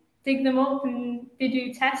 They dig them up and they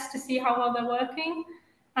do tests to see how well they're working.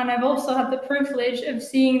 And I've also had the privilege of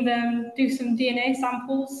seeing them do some DNA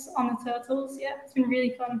samples on the turtles. Yeah, it's been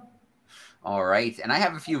really fun. All right. And I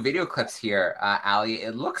have a few video clips here, Ali.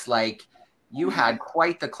 It looks like you had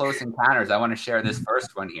quite the close encounters. I want to share this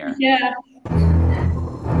first one here. Yeah.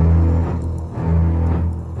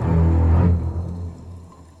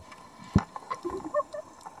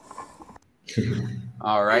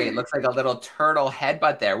 All right. It looks like a little turtle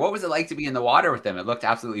headbutt there. What was it like to be in the water with them? It looked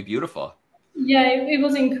absolutely beautiful. Yeah, it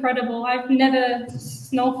was incredible. I've never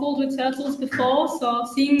snorkeled with turtles before, so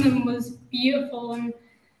seeing them was beautiful. And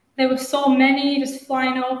there were so many just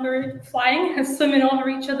swimming over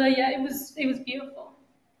each other. Yeah, it was beautiful.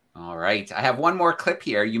 All right. I have one more clip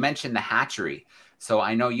here. You mentioned the hatchery. So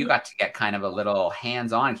I know you got to get kind of a little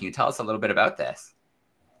hands-on. Can you tell us a little bit about this?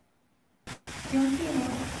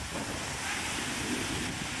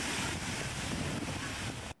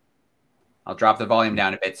 I'll drop the volume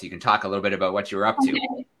down a bit so you can talk a little bit about what you were up to.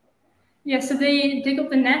 Okay. Yeah, so they dig up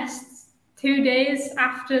the nests 2 days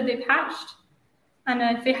after they've hatched. And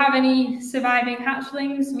if they have any surviving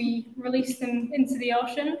hatchlings, we release them into the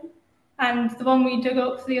ocean. And the one we dug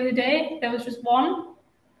up the other day, there was just one.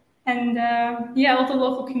 And yeah, all the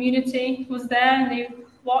local community was there and they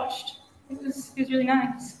watched. It was really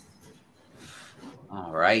nice.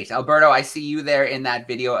 All right. Alberto, I see you there in that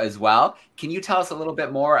video as well. Can you tell us a little bit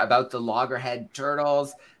more about the loggerhead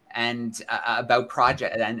turtles and about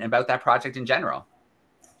that project in general?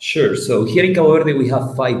 Sure. So here in Cape Verde, we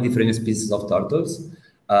have 5 different species of turtles,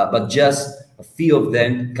 but just a few of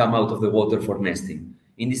them come out of the water for nesting.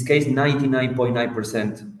 In this case,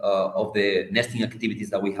 99.9% of the nesting activities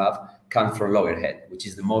that we have come from loggerhead, which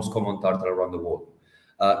is the most common turtle around the world.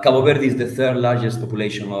 Cape Verde is the 3rd largest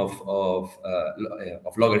population of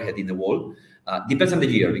loggerhead in the world. Depends on the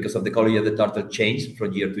year because of the quality of the turtle change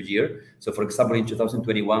from year to year. So, for example, in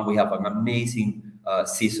 2021, we have an amazing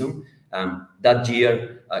season. That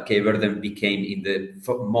year, Cape Verde became in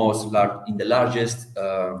the largest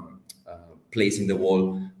place in the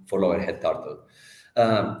world for loggerhead turtle.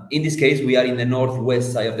 In this case, we are in the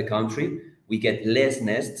northwest side of the country. We get less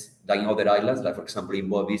nests than in other islands, like for example in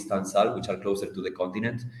Boa Vista and Sal, which are closer to the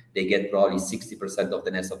continent. They get probably 60% of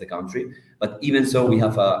the nests of the country. But even so, we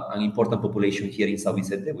have an important population here in São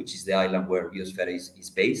Vicente, which is the island where Biosfera is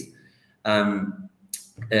based.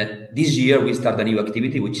 This year, we start a new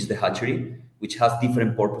activity, which is the hatchery, which has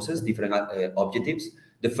different purposes, different objectives.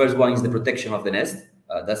 The first one is the protection of the nest.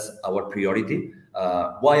 That's our priority.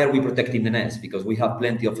 Why are we protecting the nest? Because we have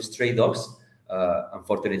plenty of stray dogs,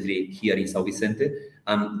 unfortunately, here in São Vicente,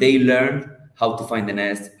 and they learn how to find the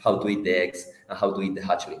nest, how to eat the eggs, and how to eat the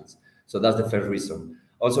hatchlings. So that's the first reason.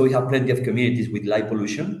 Also, we have plenty of communities with light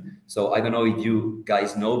pollution. So I don't know if you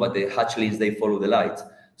guys know, but the hatchlings, they follow the light.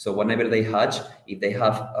 So whenever they hatch, if they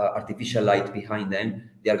have artificial light behind them,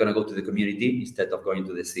 they are going to go to the community instead of going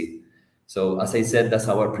to the sea. So as I said, that's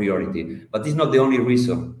our priority. But it's not the only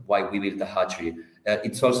reason why we built a hatchery.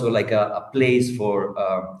 It's also like a place for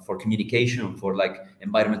communication, for like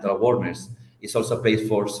environmental awareness. It's also a place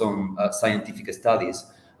for some scientific studies.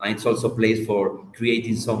 And it's also a place for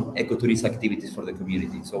creating some ecotourism activities for the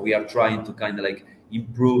community. So we are trying to kind of like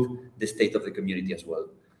improve the state of the community as well.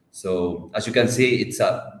 So as you can see, it's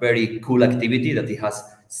a very cool activity that it has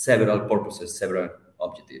several purposes, several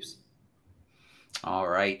objectives. All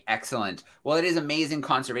right, excellent. Well, it is amazing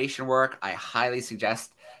conservation work. I highly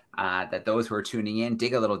suggest that those who are tuning in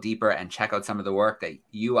dig a little deeper and check out some of the work that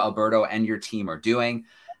you, Alberto, and your team are doing.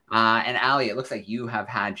 And Ali, it looks like you have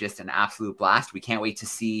had just an absolute blast. We can't wait to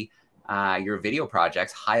see your video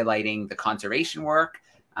projects highlighting the conservation work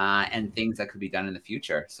and things that could be done in the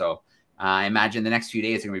future. So I imagine the next few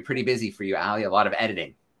days are going to be pretty busy for you, Ali, a lot of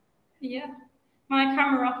editing. Yeah, my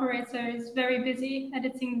camera operator is very busy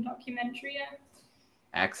editing the documentary. Yeah.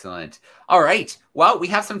 Excellent. All right. Well, we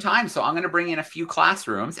have some time, so I'm going to bring in a few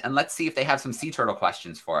classrooms and let's see if they have some sea turtle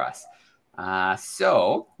questions for us.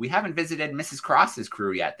 So we haven't visited Mrs. Cross's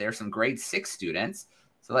crew yet. There's some grade 6 students.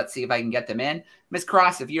 So let's see if I can get them in. Miss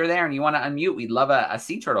Cross, if you're there and you want to unmute, we'd love a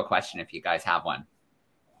sea turtle question if you guys have one.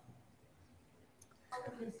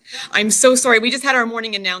 I'm so sorry. We just had our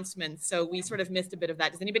morning announcement, so we sort of missed a bit of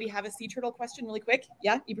that. Does anybody have a sea turtle question really quick?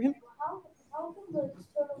 Yeah, Ibrahim? How come the turtle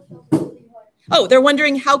shells are really hard? Oh, they're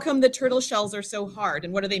wondering how come the turtle shells are so hard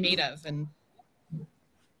and what are they made of? And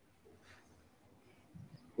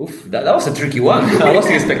Oof, that was a tricky one. I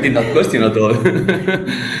wasn't expecting that question at all.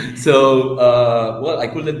 So, well, I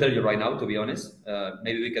couldn't tell you right now, to be honest.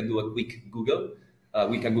 Maybe we can do a quick Google.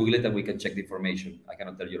 we can Google it and we can check the information. I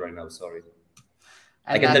cannot tell you right now, sorry.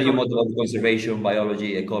 And I can tell you more about conservation,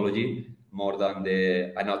 biology, ecology, more than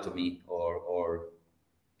the anatomy or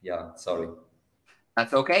yeah, sorry.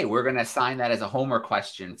 That's okay. We're going to assign that as a homework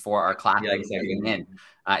question for our class. Yeah, exactly.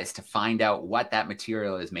 Is to find out what that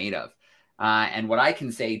material is made of. And what I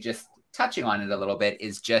can say, just touching on it a little bit,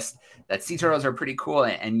 is just that sea turtles are pretty cool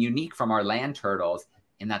and unique from our land turtles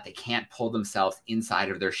in that they can't pull themselves inside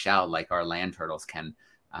of their shell like our land turtles can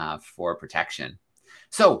for protection.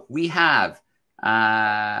 So we have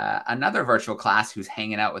another virtual class who's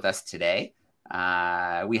hanging out with us today.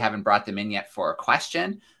 We haven't brought them in yet for a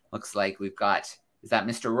question. Looks like we've got, is that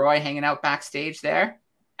Mr. Roy hanging out backstage there?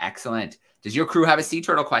 Excellent. Does your crew have a sea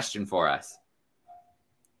turtle question for us?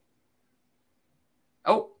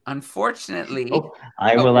 Oh, unfortunately. Oh,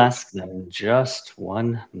 I will ask them just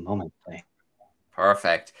one moment, please.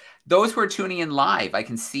 Perfect. Those who are tuning in live, I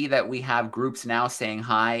can see that we have groups now saying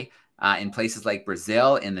hi in places like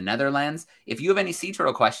Brazil, in the Netherlands. If you have any sea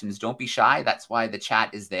turtle questions, don't be shy. That's why the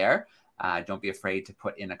chat is there. Don't be afraid to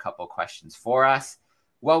put in a couple questions for us.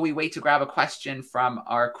 While we wait to grab a question from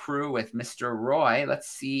our crew with Mr. Roy, let's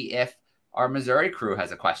see if our Missouri crew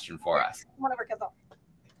has a question for us. Come on over, Kendall.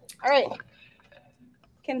 All right.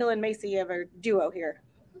 Kendall and Macy, you have a duo here.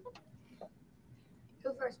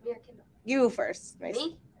 Who first, me or Kendall? You first, Macy.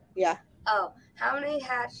 Me? Yeah. Oh, how many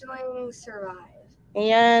hatchlings survive?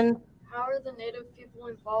 And how are the native people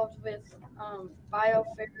involved with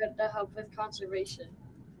Biosfera to help with conservation?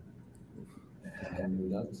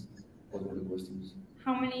 What were the questions?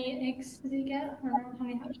 How many eggs do they get? Or how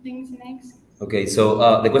many hatchlings and eggs? Okay,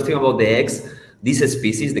 so the question about the eggs, this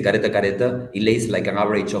species, the careta careta, it lays like an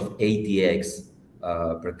average of 80 eggs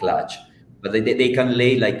per clutch. But they can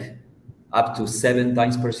lay like up to 7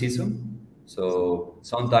 times per season. So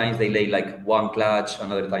sometimes they lay like 1 clutch,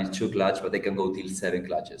 another times 2 clutch, but they can go till 7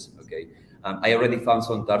 clutches, okay? I already found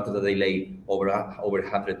some turtles that they lay over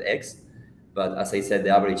 100 eggs. But as I said, the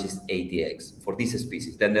average is 80 eggs for this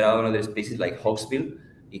species. Then there are other species like hawksbill.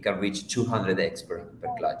 It can reach 200 eggs per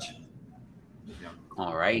clutch. Yeah.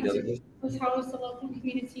 All right. How is the local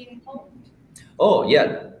community involved? Oh,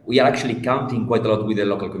 yeah. We are actually counting quite a lot with the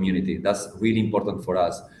local community. That's really important for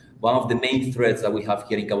us. One of the main threats that we have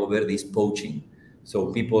here in Cabo Verde is poaching.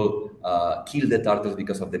 So people kill the turtles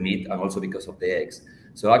because of the meat and also because of the eggs.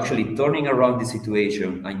 So actually turning around the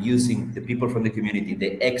situation and using the people from the community,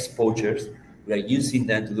 the ex-poachers, we are using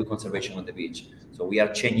them to do conservation on the beach. So we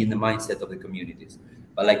are changing the mindset of the communities.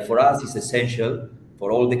 But like for us, it's essential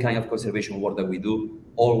for all the kind of conservation work that we do,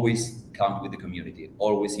 always count with the community,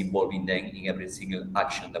 always involving them in every single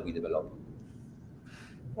action that we develop.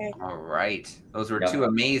 All right. Those were 2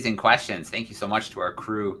 amazing questions. Thank you so much to our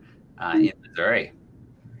crew in Missouri.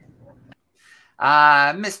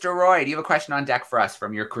 Mr. Roy, do you have a question on deck for us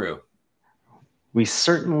from your crew? We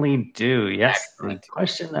certainly do, yes. Excellent. The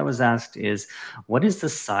question that was asked is, what is the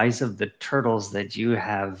size of the turtles that you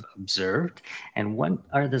have observed, and what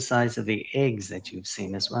are the size of the eggs that you've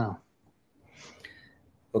seen as well?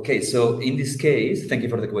 Okay, so in this case, thank you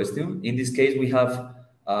for the question. In this case, we have,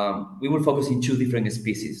 we will focus in 2 different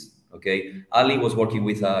species, okay? Ali was working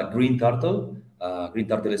with a green turtle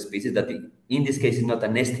species that in this case is not a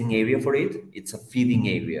nesting area for it, it's a feeding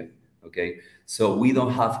area, okay? So we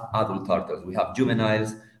don't have adult turtles, we have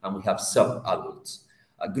juveniles and we have sub-adults.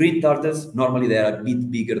 Green turtles, normally they are a bit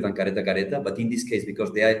bigger than careta careta, but in this case,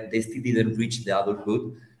 because they still didn't reach the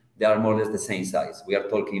adulthood, they are more or less the same size. We are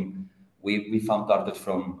talking, we found turtles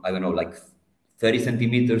from, I don't know, like 30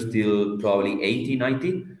 centimeters till probably 80,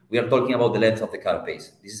 90. We are talking about the length of the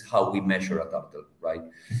carapace. This is how we measure a turtle, right?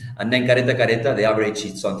 And then careta careta, the average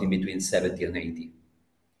is something between 70 and 80.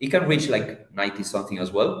 It can reach like 90 something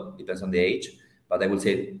as well, depends on the age, but I would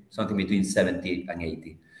say something between 70 and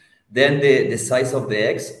 80. Then the size of the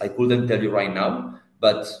eggs, I couldn't tell you right now,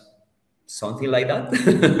 but something like that.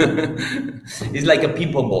 It's like a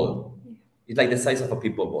ping pong ball. It's like the size of a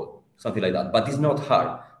ping pong ball, something like that, but it's not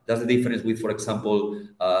hard. That's the difference with, for example,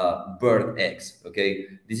 bird eggs, okay?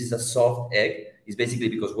 This is a soft egg. It's basically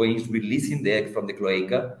because when it's releasing the egg from the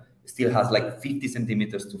cloaca, it still has like 50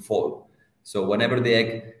 centimeters to fall. So whenever the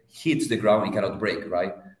egg hits the ground, it cannot break,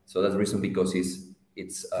 right? So that's the reason, because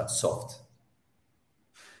it's soft.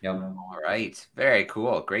 Yeah. All right. Very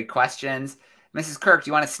cool. Great questions. Mrs. Kirk, do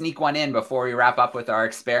you want to sneak one in before we wrap up with our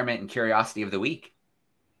experiment and curiosity of the week?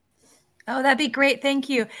 Oh, that'd be great. Thank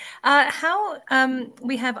you.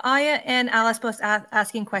 We have Aya and Alice both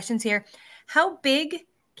asking questions here. How big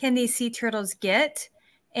can these sea turtles get?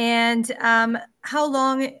 And how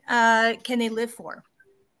long can they live for?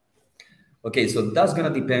 Okay, so that's gonna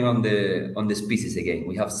depend on the species again.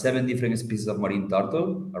 We have 7 different species of marine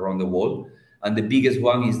turtle around the world, and the biggest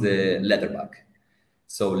one is the leatherback.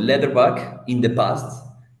 So leatherback in the past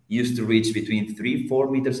used to reach between 3-4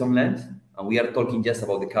 meters on length, and we are talking just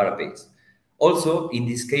about the carapace. Also, in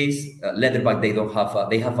this case, leatherback,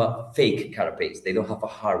 they have a fake carapace. They don't have a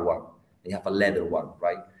hard one. They have a leather one,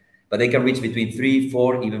 right? But they can reach between 3,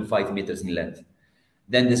 4, even 5 meters in length.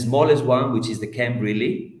 Then the smallest one, which is the Cape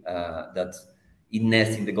Verde, that it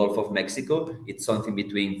nests in the Gulf of Mexico, it's something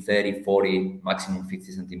between 30, 40, maximum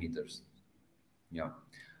 50 centimeters. Yeah.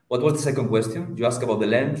 What was the second question? You asked about the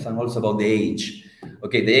length and also about the age.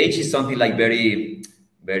 Okay, the age is something like everybody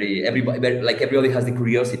has the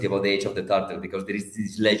curiosity about the age of the turtle, because there is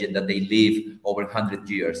this legend that they live over 100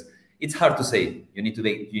 years. It's hard to say. You need to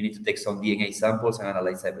take some DNA samples and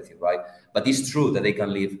analyze everything, right? But it's true that they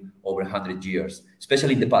can live over 100 years,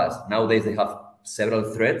 especially in the past. Nowadays, they have several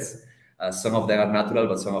threats. Some of them are natural,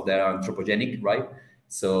 but some of them are anthropogenic, right?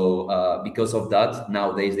 So because of that,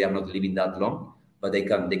 nowadays they are not living that long, but they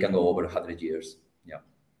can go over 100 years. Yeah.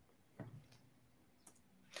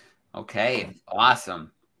 Okay,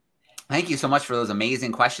 awesome. Thank you so much for those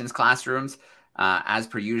amazing questions, classrooms. As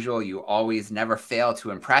per usual, you always never fail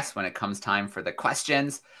to impress when it comes time for the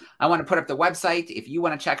questions. I want to put up the website if you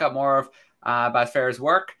want to check out more of Biosfera's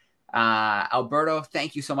work. Alberto,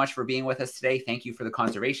 thank you so much for being with us today. Thank you for the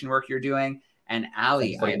conservation work you're doing. And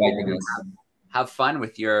Ali, have fun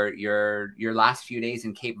with your last few days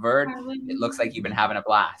in Cape Verde. It looks like you've been having a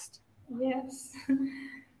blast. Yes.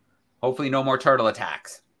 Hopefully no more turtle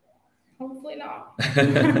attacks. Hopefully not.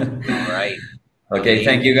 All right. Okay,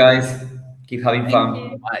 thank you guys. Keep having fun.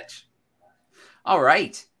 Thank you so much. All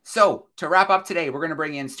right. So to wrap up today, we're going to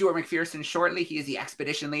bring in Stuart McPherson shortly. He is the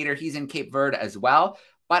expedition leader. He's in Cape Verde as well.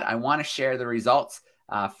 But I want to share the results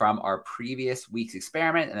from our previous week's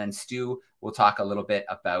experiment. And then Stu will talk a little bit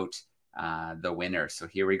about the winner. So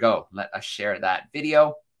here we go. Let us share that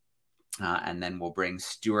video. And then we'll bring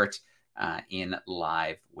Stuart in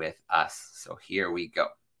live with us. So here we go.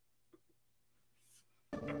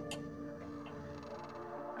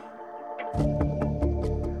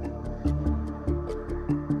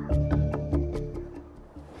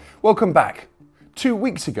 Welcome back. 2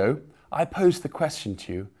 weeks ago, I posed the question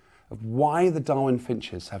to you of why the Darwin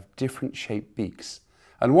finches have different shaped beaks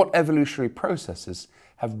and what evolutionary processes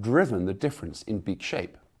have driven the difference in beak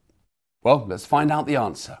shape. Well, let's find out the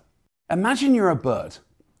answer. Imagine you're a bird.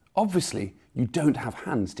 Obviously, you don't have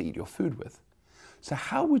hands to eat your food with. So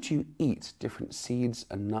how would you eat different seeds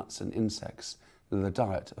and nuts and insects in the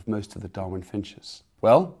diet of most of the Darwin finches?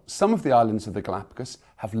 Well, some of the islands of the Galapagos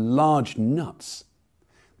have large nuts.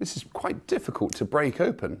 This is quite difficult to break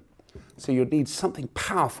open, so you'd need something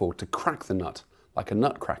powerful to crack the nut, like a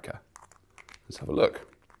nutcracker. Let's have a look.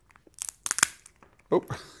 Oh,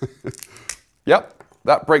 yep,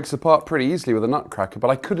 that breaks apart pretty easily with a nutcracker, but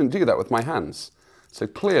I couldn't do that with my hands. So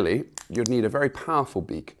clearly, you'd need a very powerful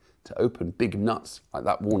beak to open big nuts like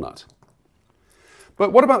that walnut.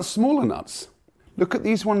 But what about smaller nuts? Look at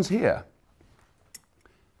these ones here.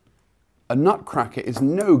 A nutcracker is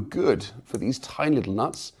no good for these tiny little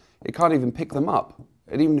nuts. It can't even pick them up.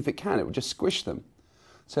 And even if it can, it would just squish them.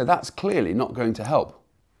 So that's clearly not going to help.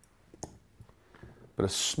 But a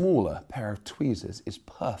smaller pair of tweezers is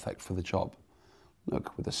perfect for the job.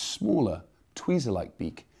 Look, with a smaller tweezer-like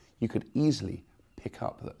beak, you could easily pick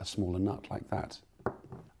up a smaller nut like that.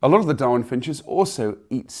 A lot of the Darwin finches also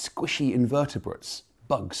eat squishy invertebrates,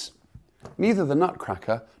 bugs. Neither the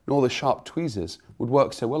nutcracker nor the sharp tweezers would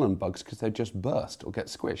work so well on bugs because they'd just burst or get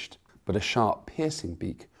squished. But a sharp piercing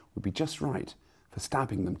beak would be just right for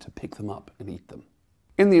stabbing them to pick them up and eat them.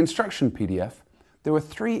 In the instruction PDF, there were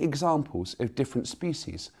 3 examples of different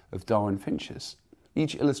species of Darwin finches,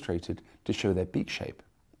 each illustrated to show their beak shape.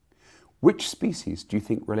 Which species do you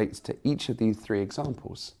think relates to each of these 3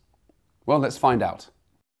 examples? Well, let's find out.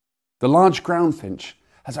 The large ground finch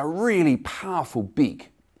has a really powerful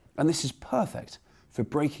beak, and this is perfect for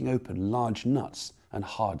breaking open large nuts and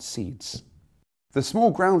hard seeds. The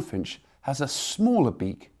small ground finch has a smaller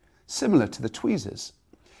beak, similar to the tweezers,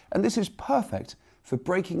 and this is perfect for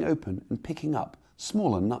breaking open and picking up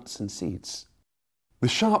smaller nuts and seeds. The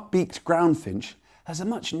sharp-beaked ground finch has a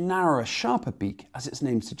much narrower, sharper beak, as its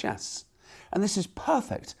name suggests, and this is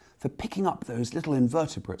perfect for picking up those little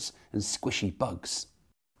invertebrates and squishy bugs.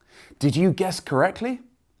 Did you guess correctly?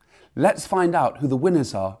 Let's find out who the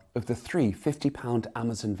winners are of the 3 £50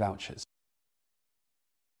 Amazon vouchers.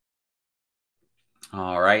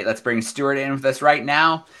 All right, let's bring Stuart in with us right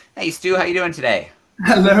now. Hey, Stu, how you doing today?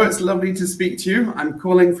 Hello, it's lovely to speak to you. I'm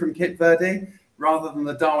calling from Cape Verde, rather than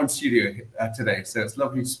the Darwin studio today. So it's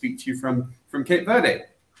lovely to speak to you from Cape Verde.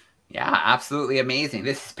 Yeah, absolutely amazing.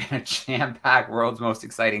 This has been a jam-packed world's most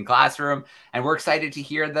exciting classroom, and we're excited to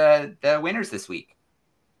hear the winners this week.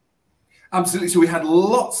 Absolutely. So we had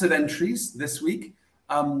lots of entries this week.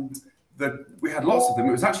 We had lots of them.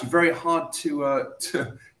 It was actually very hard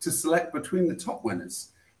to select between the top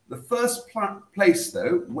winners. The first place,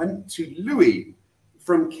 though, went to Louis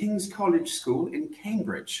from King's College School in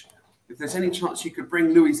Cambridge. If there's any chance you could bring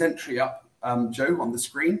Louis's entry up, Joe, on the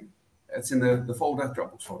screen. It's in the folder,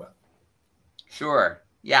 Dropbox folder. Sure.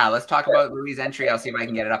 Yeah, let's talk about Louis's entry. I'll see if I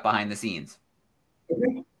can get it up behind the scenes.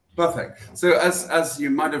 Okay. Perfect. So as you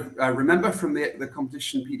might have remember from the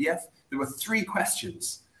competition PDF, there were 3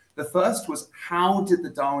 questions. The first was, how did the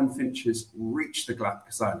Darwin finches reach the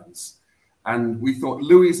Galapagos Islands? And we thought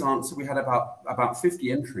Louis's answer, we had about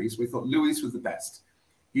 50 entries. We thought Louis was the best.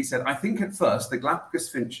 He said, I think at first the Galapagos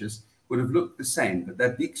finches would have looked the same, but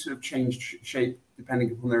their beaks would have changed shape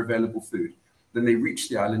depending upon their available food. Then they reached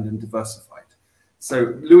the island and diversified.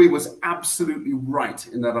 So Louis was absolutely right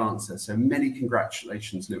in that answer. So many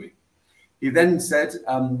congratulations, Louis. He then said,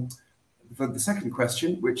 for the second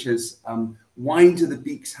question, which is, why do the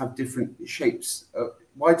beaks have different shapes?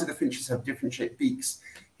 Why do the finches have different shaped beaks?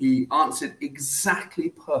 He answered exactly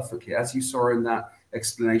perfectly, as you saw in that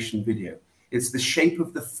explanation video. It's the shape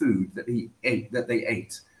of the food that they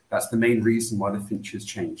ate. That's the main reason why the finches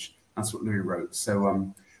changed. That's what Louis wrote.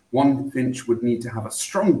 So one finch would need to have a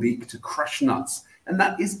strong beak to crush nuts. And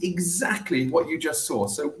that is exactly what you just saw.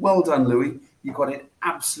 So well done, Louis. You got it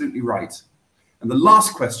absolutely right. And the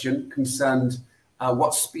last question concerned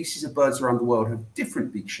what species of birds around the world have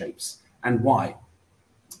different beak shapes and why.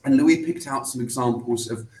 And Louis picked out some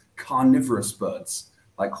examples of carnivorous birds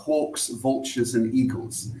like hawks, vultures, and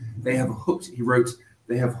eagles. They have hooked, he wrote,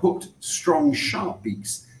 they have hooked, strong, sharp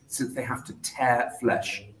beaks since they have to tear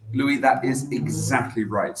flesh. Louis, that is exactly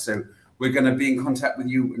right. So we're going to be in contact with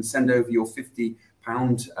you and send over your £50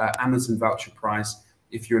 Amazon voucher prize.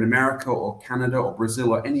 If you're in America or Canada or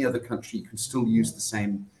Brazil or any other country, you can still use the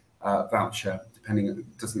same voucher, depending,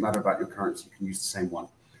 it doesn't matter about your currency, you can use the same one.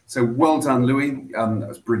 So well done, Louis. That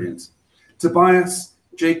was brilliant. Tobias,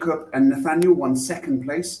 Jacob, and Nathaniel won 2nd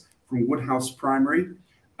place from Woodhouse Primary,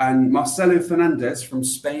 and Marcelo Fernandez from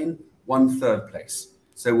Spain won 3rd place.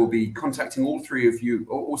 So we'll be contacting all 3 of you,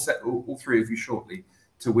 all 3 of you shortly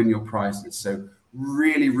to win your prizes. So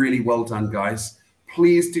really, really well done, guys.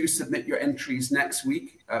 Please do submit your entries next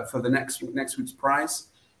week for the next week's prize.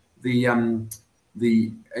 The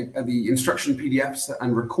instruction PDFs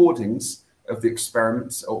and recordings of the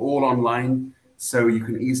experiments are all online, so you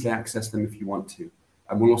can easily access them if you want to.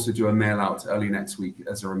 And we'll also do a mail out early next week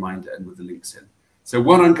as a reminder and with the links in. So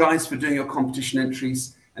well done, guys, for doing your competition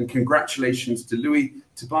entries, and congratulations to Louis,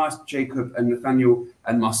 Tobias, Jacob, and Nathaniel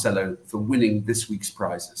and Marcelo for winning this week's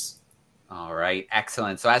prizes. All right,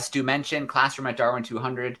 excellent. So as Stu mentioned, classroom at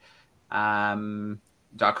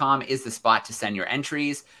darwin200.com is the spot to send your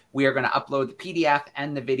entries. We are going to upload the PDF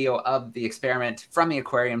and the video of the experiment from the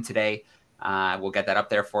aquarium today. We'll get that up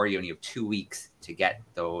there for you, and you have 2 weeks to get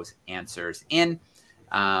those answers in.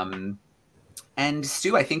 And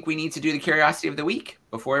Stu, I think we need to do the curiosity of the week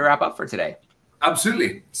before we wrap up for today.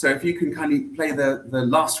 Absolutely. So if you can kindly play the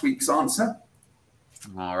last week's answer.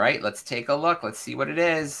 All right, let's take a look. Let's see what it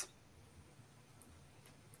is.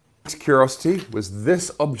 Curiosity was this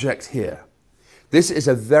object here. This is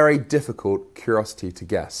a very difficult curiosity to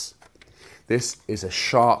guess. This is a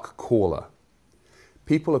shark caller.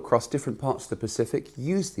 People across different parts of the Pacific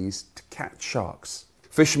use these to catch sharks.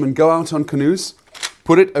 Fishermen go out on canoes,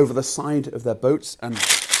 put it over the side of their boats and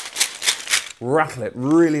rattle it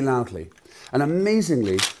really loudly. And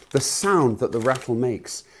amazingly, the sound that the rattle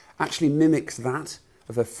makes actually mimics that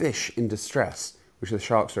of a fish in distress, which the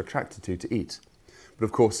sharks are attracted to eat. But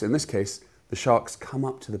of course, in this case, the sharks come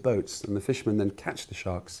up to the boats and the fishermen then catch the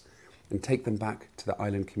sharks and take them back to the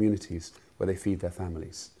island communities where they feed their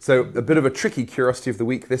families. So a bit of a tricky curiosity of the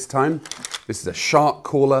week this time. This is a shark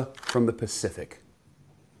caller from the Pacific.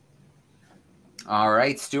 All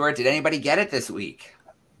right, Stuart, did anybody get it this week?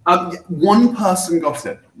 One person got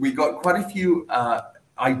it. We got quite a few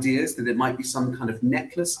ideas that it might be some kind of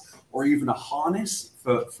necklace or even a harness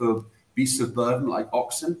for beasts of burden like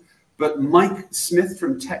oxen. But Mike Smith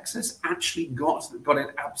from Texas actually got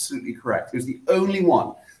it absolutely correct. He was the only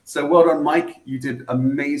one. So well done, Mike. You did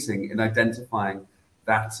amazing in identifying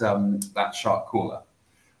that, that shark caller.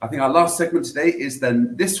 I think our last segment today is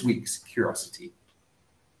then this week's curiosity.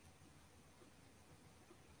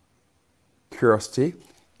 Curiosity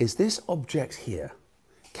is this object here.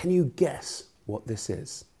 Can you guess what this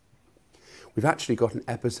is? We've actually got an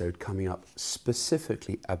episode coming up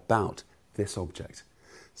specifically about this object.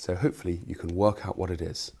 So hopefully you can work out what it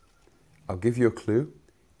is. I'll give you a clue.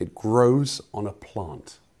 It grows on a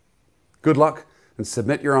plant. Good luck and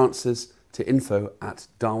submit your answers to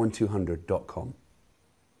info@darwin200.com.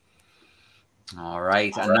 All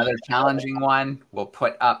right, another challenging one. We'll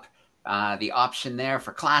put up the option there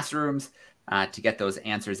for classrooms to get those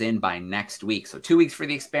answers in by next week. So 2 weeks for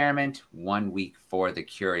the experiment, 1 week for the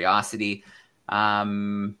curiosity.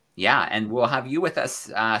 Yeah, and we'll have you with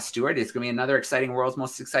us, Stuart. It's going to be another exciting World's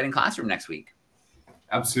Most Exciting Classroom next week.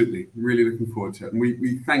 Absolutely. Really looking forward to it. And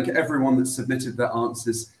we thank everyone that submitted their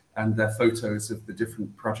answers and their photos of the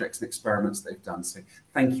different projects and experiments they've done. So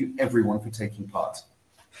thank you, everyone, for taking part.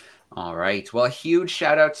 All right. Well, a huge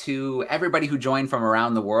shout out to everybody who joined from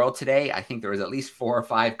around the world today. I think there was at least 4 or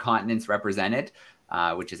 5 continents represented,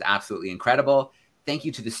 which is absolutely incredible. Thank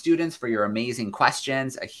you to the students for your amazing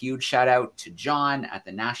questions. A huge shout out to John at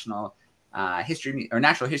the National History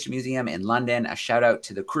Museum in London. A shout out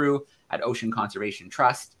to the crew at Ocean Conservation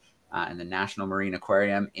Trust and the National Marine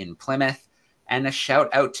Aquarium in Plymouth. And a shout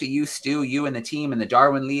out to you, Stu, you and the team and the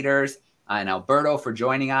Darwin leaders and Alberto for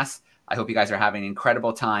joining us. I hope you guys are having an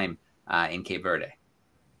incredible time in Cape Verde.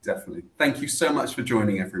 Definitely. Thank you so much for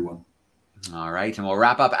joining, everyone. All right. And we'll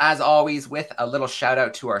wrap up, as always, with a little shout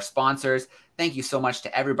out to our sponsors. Thank you so much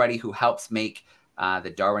to everybody who helps make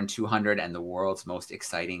the DARWIN200 and the world's most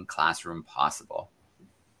exciting classroom possible.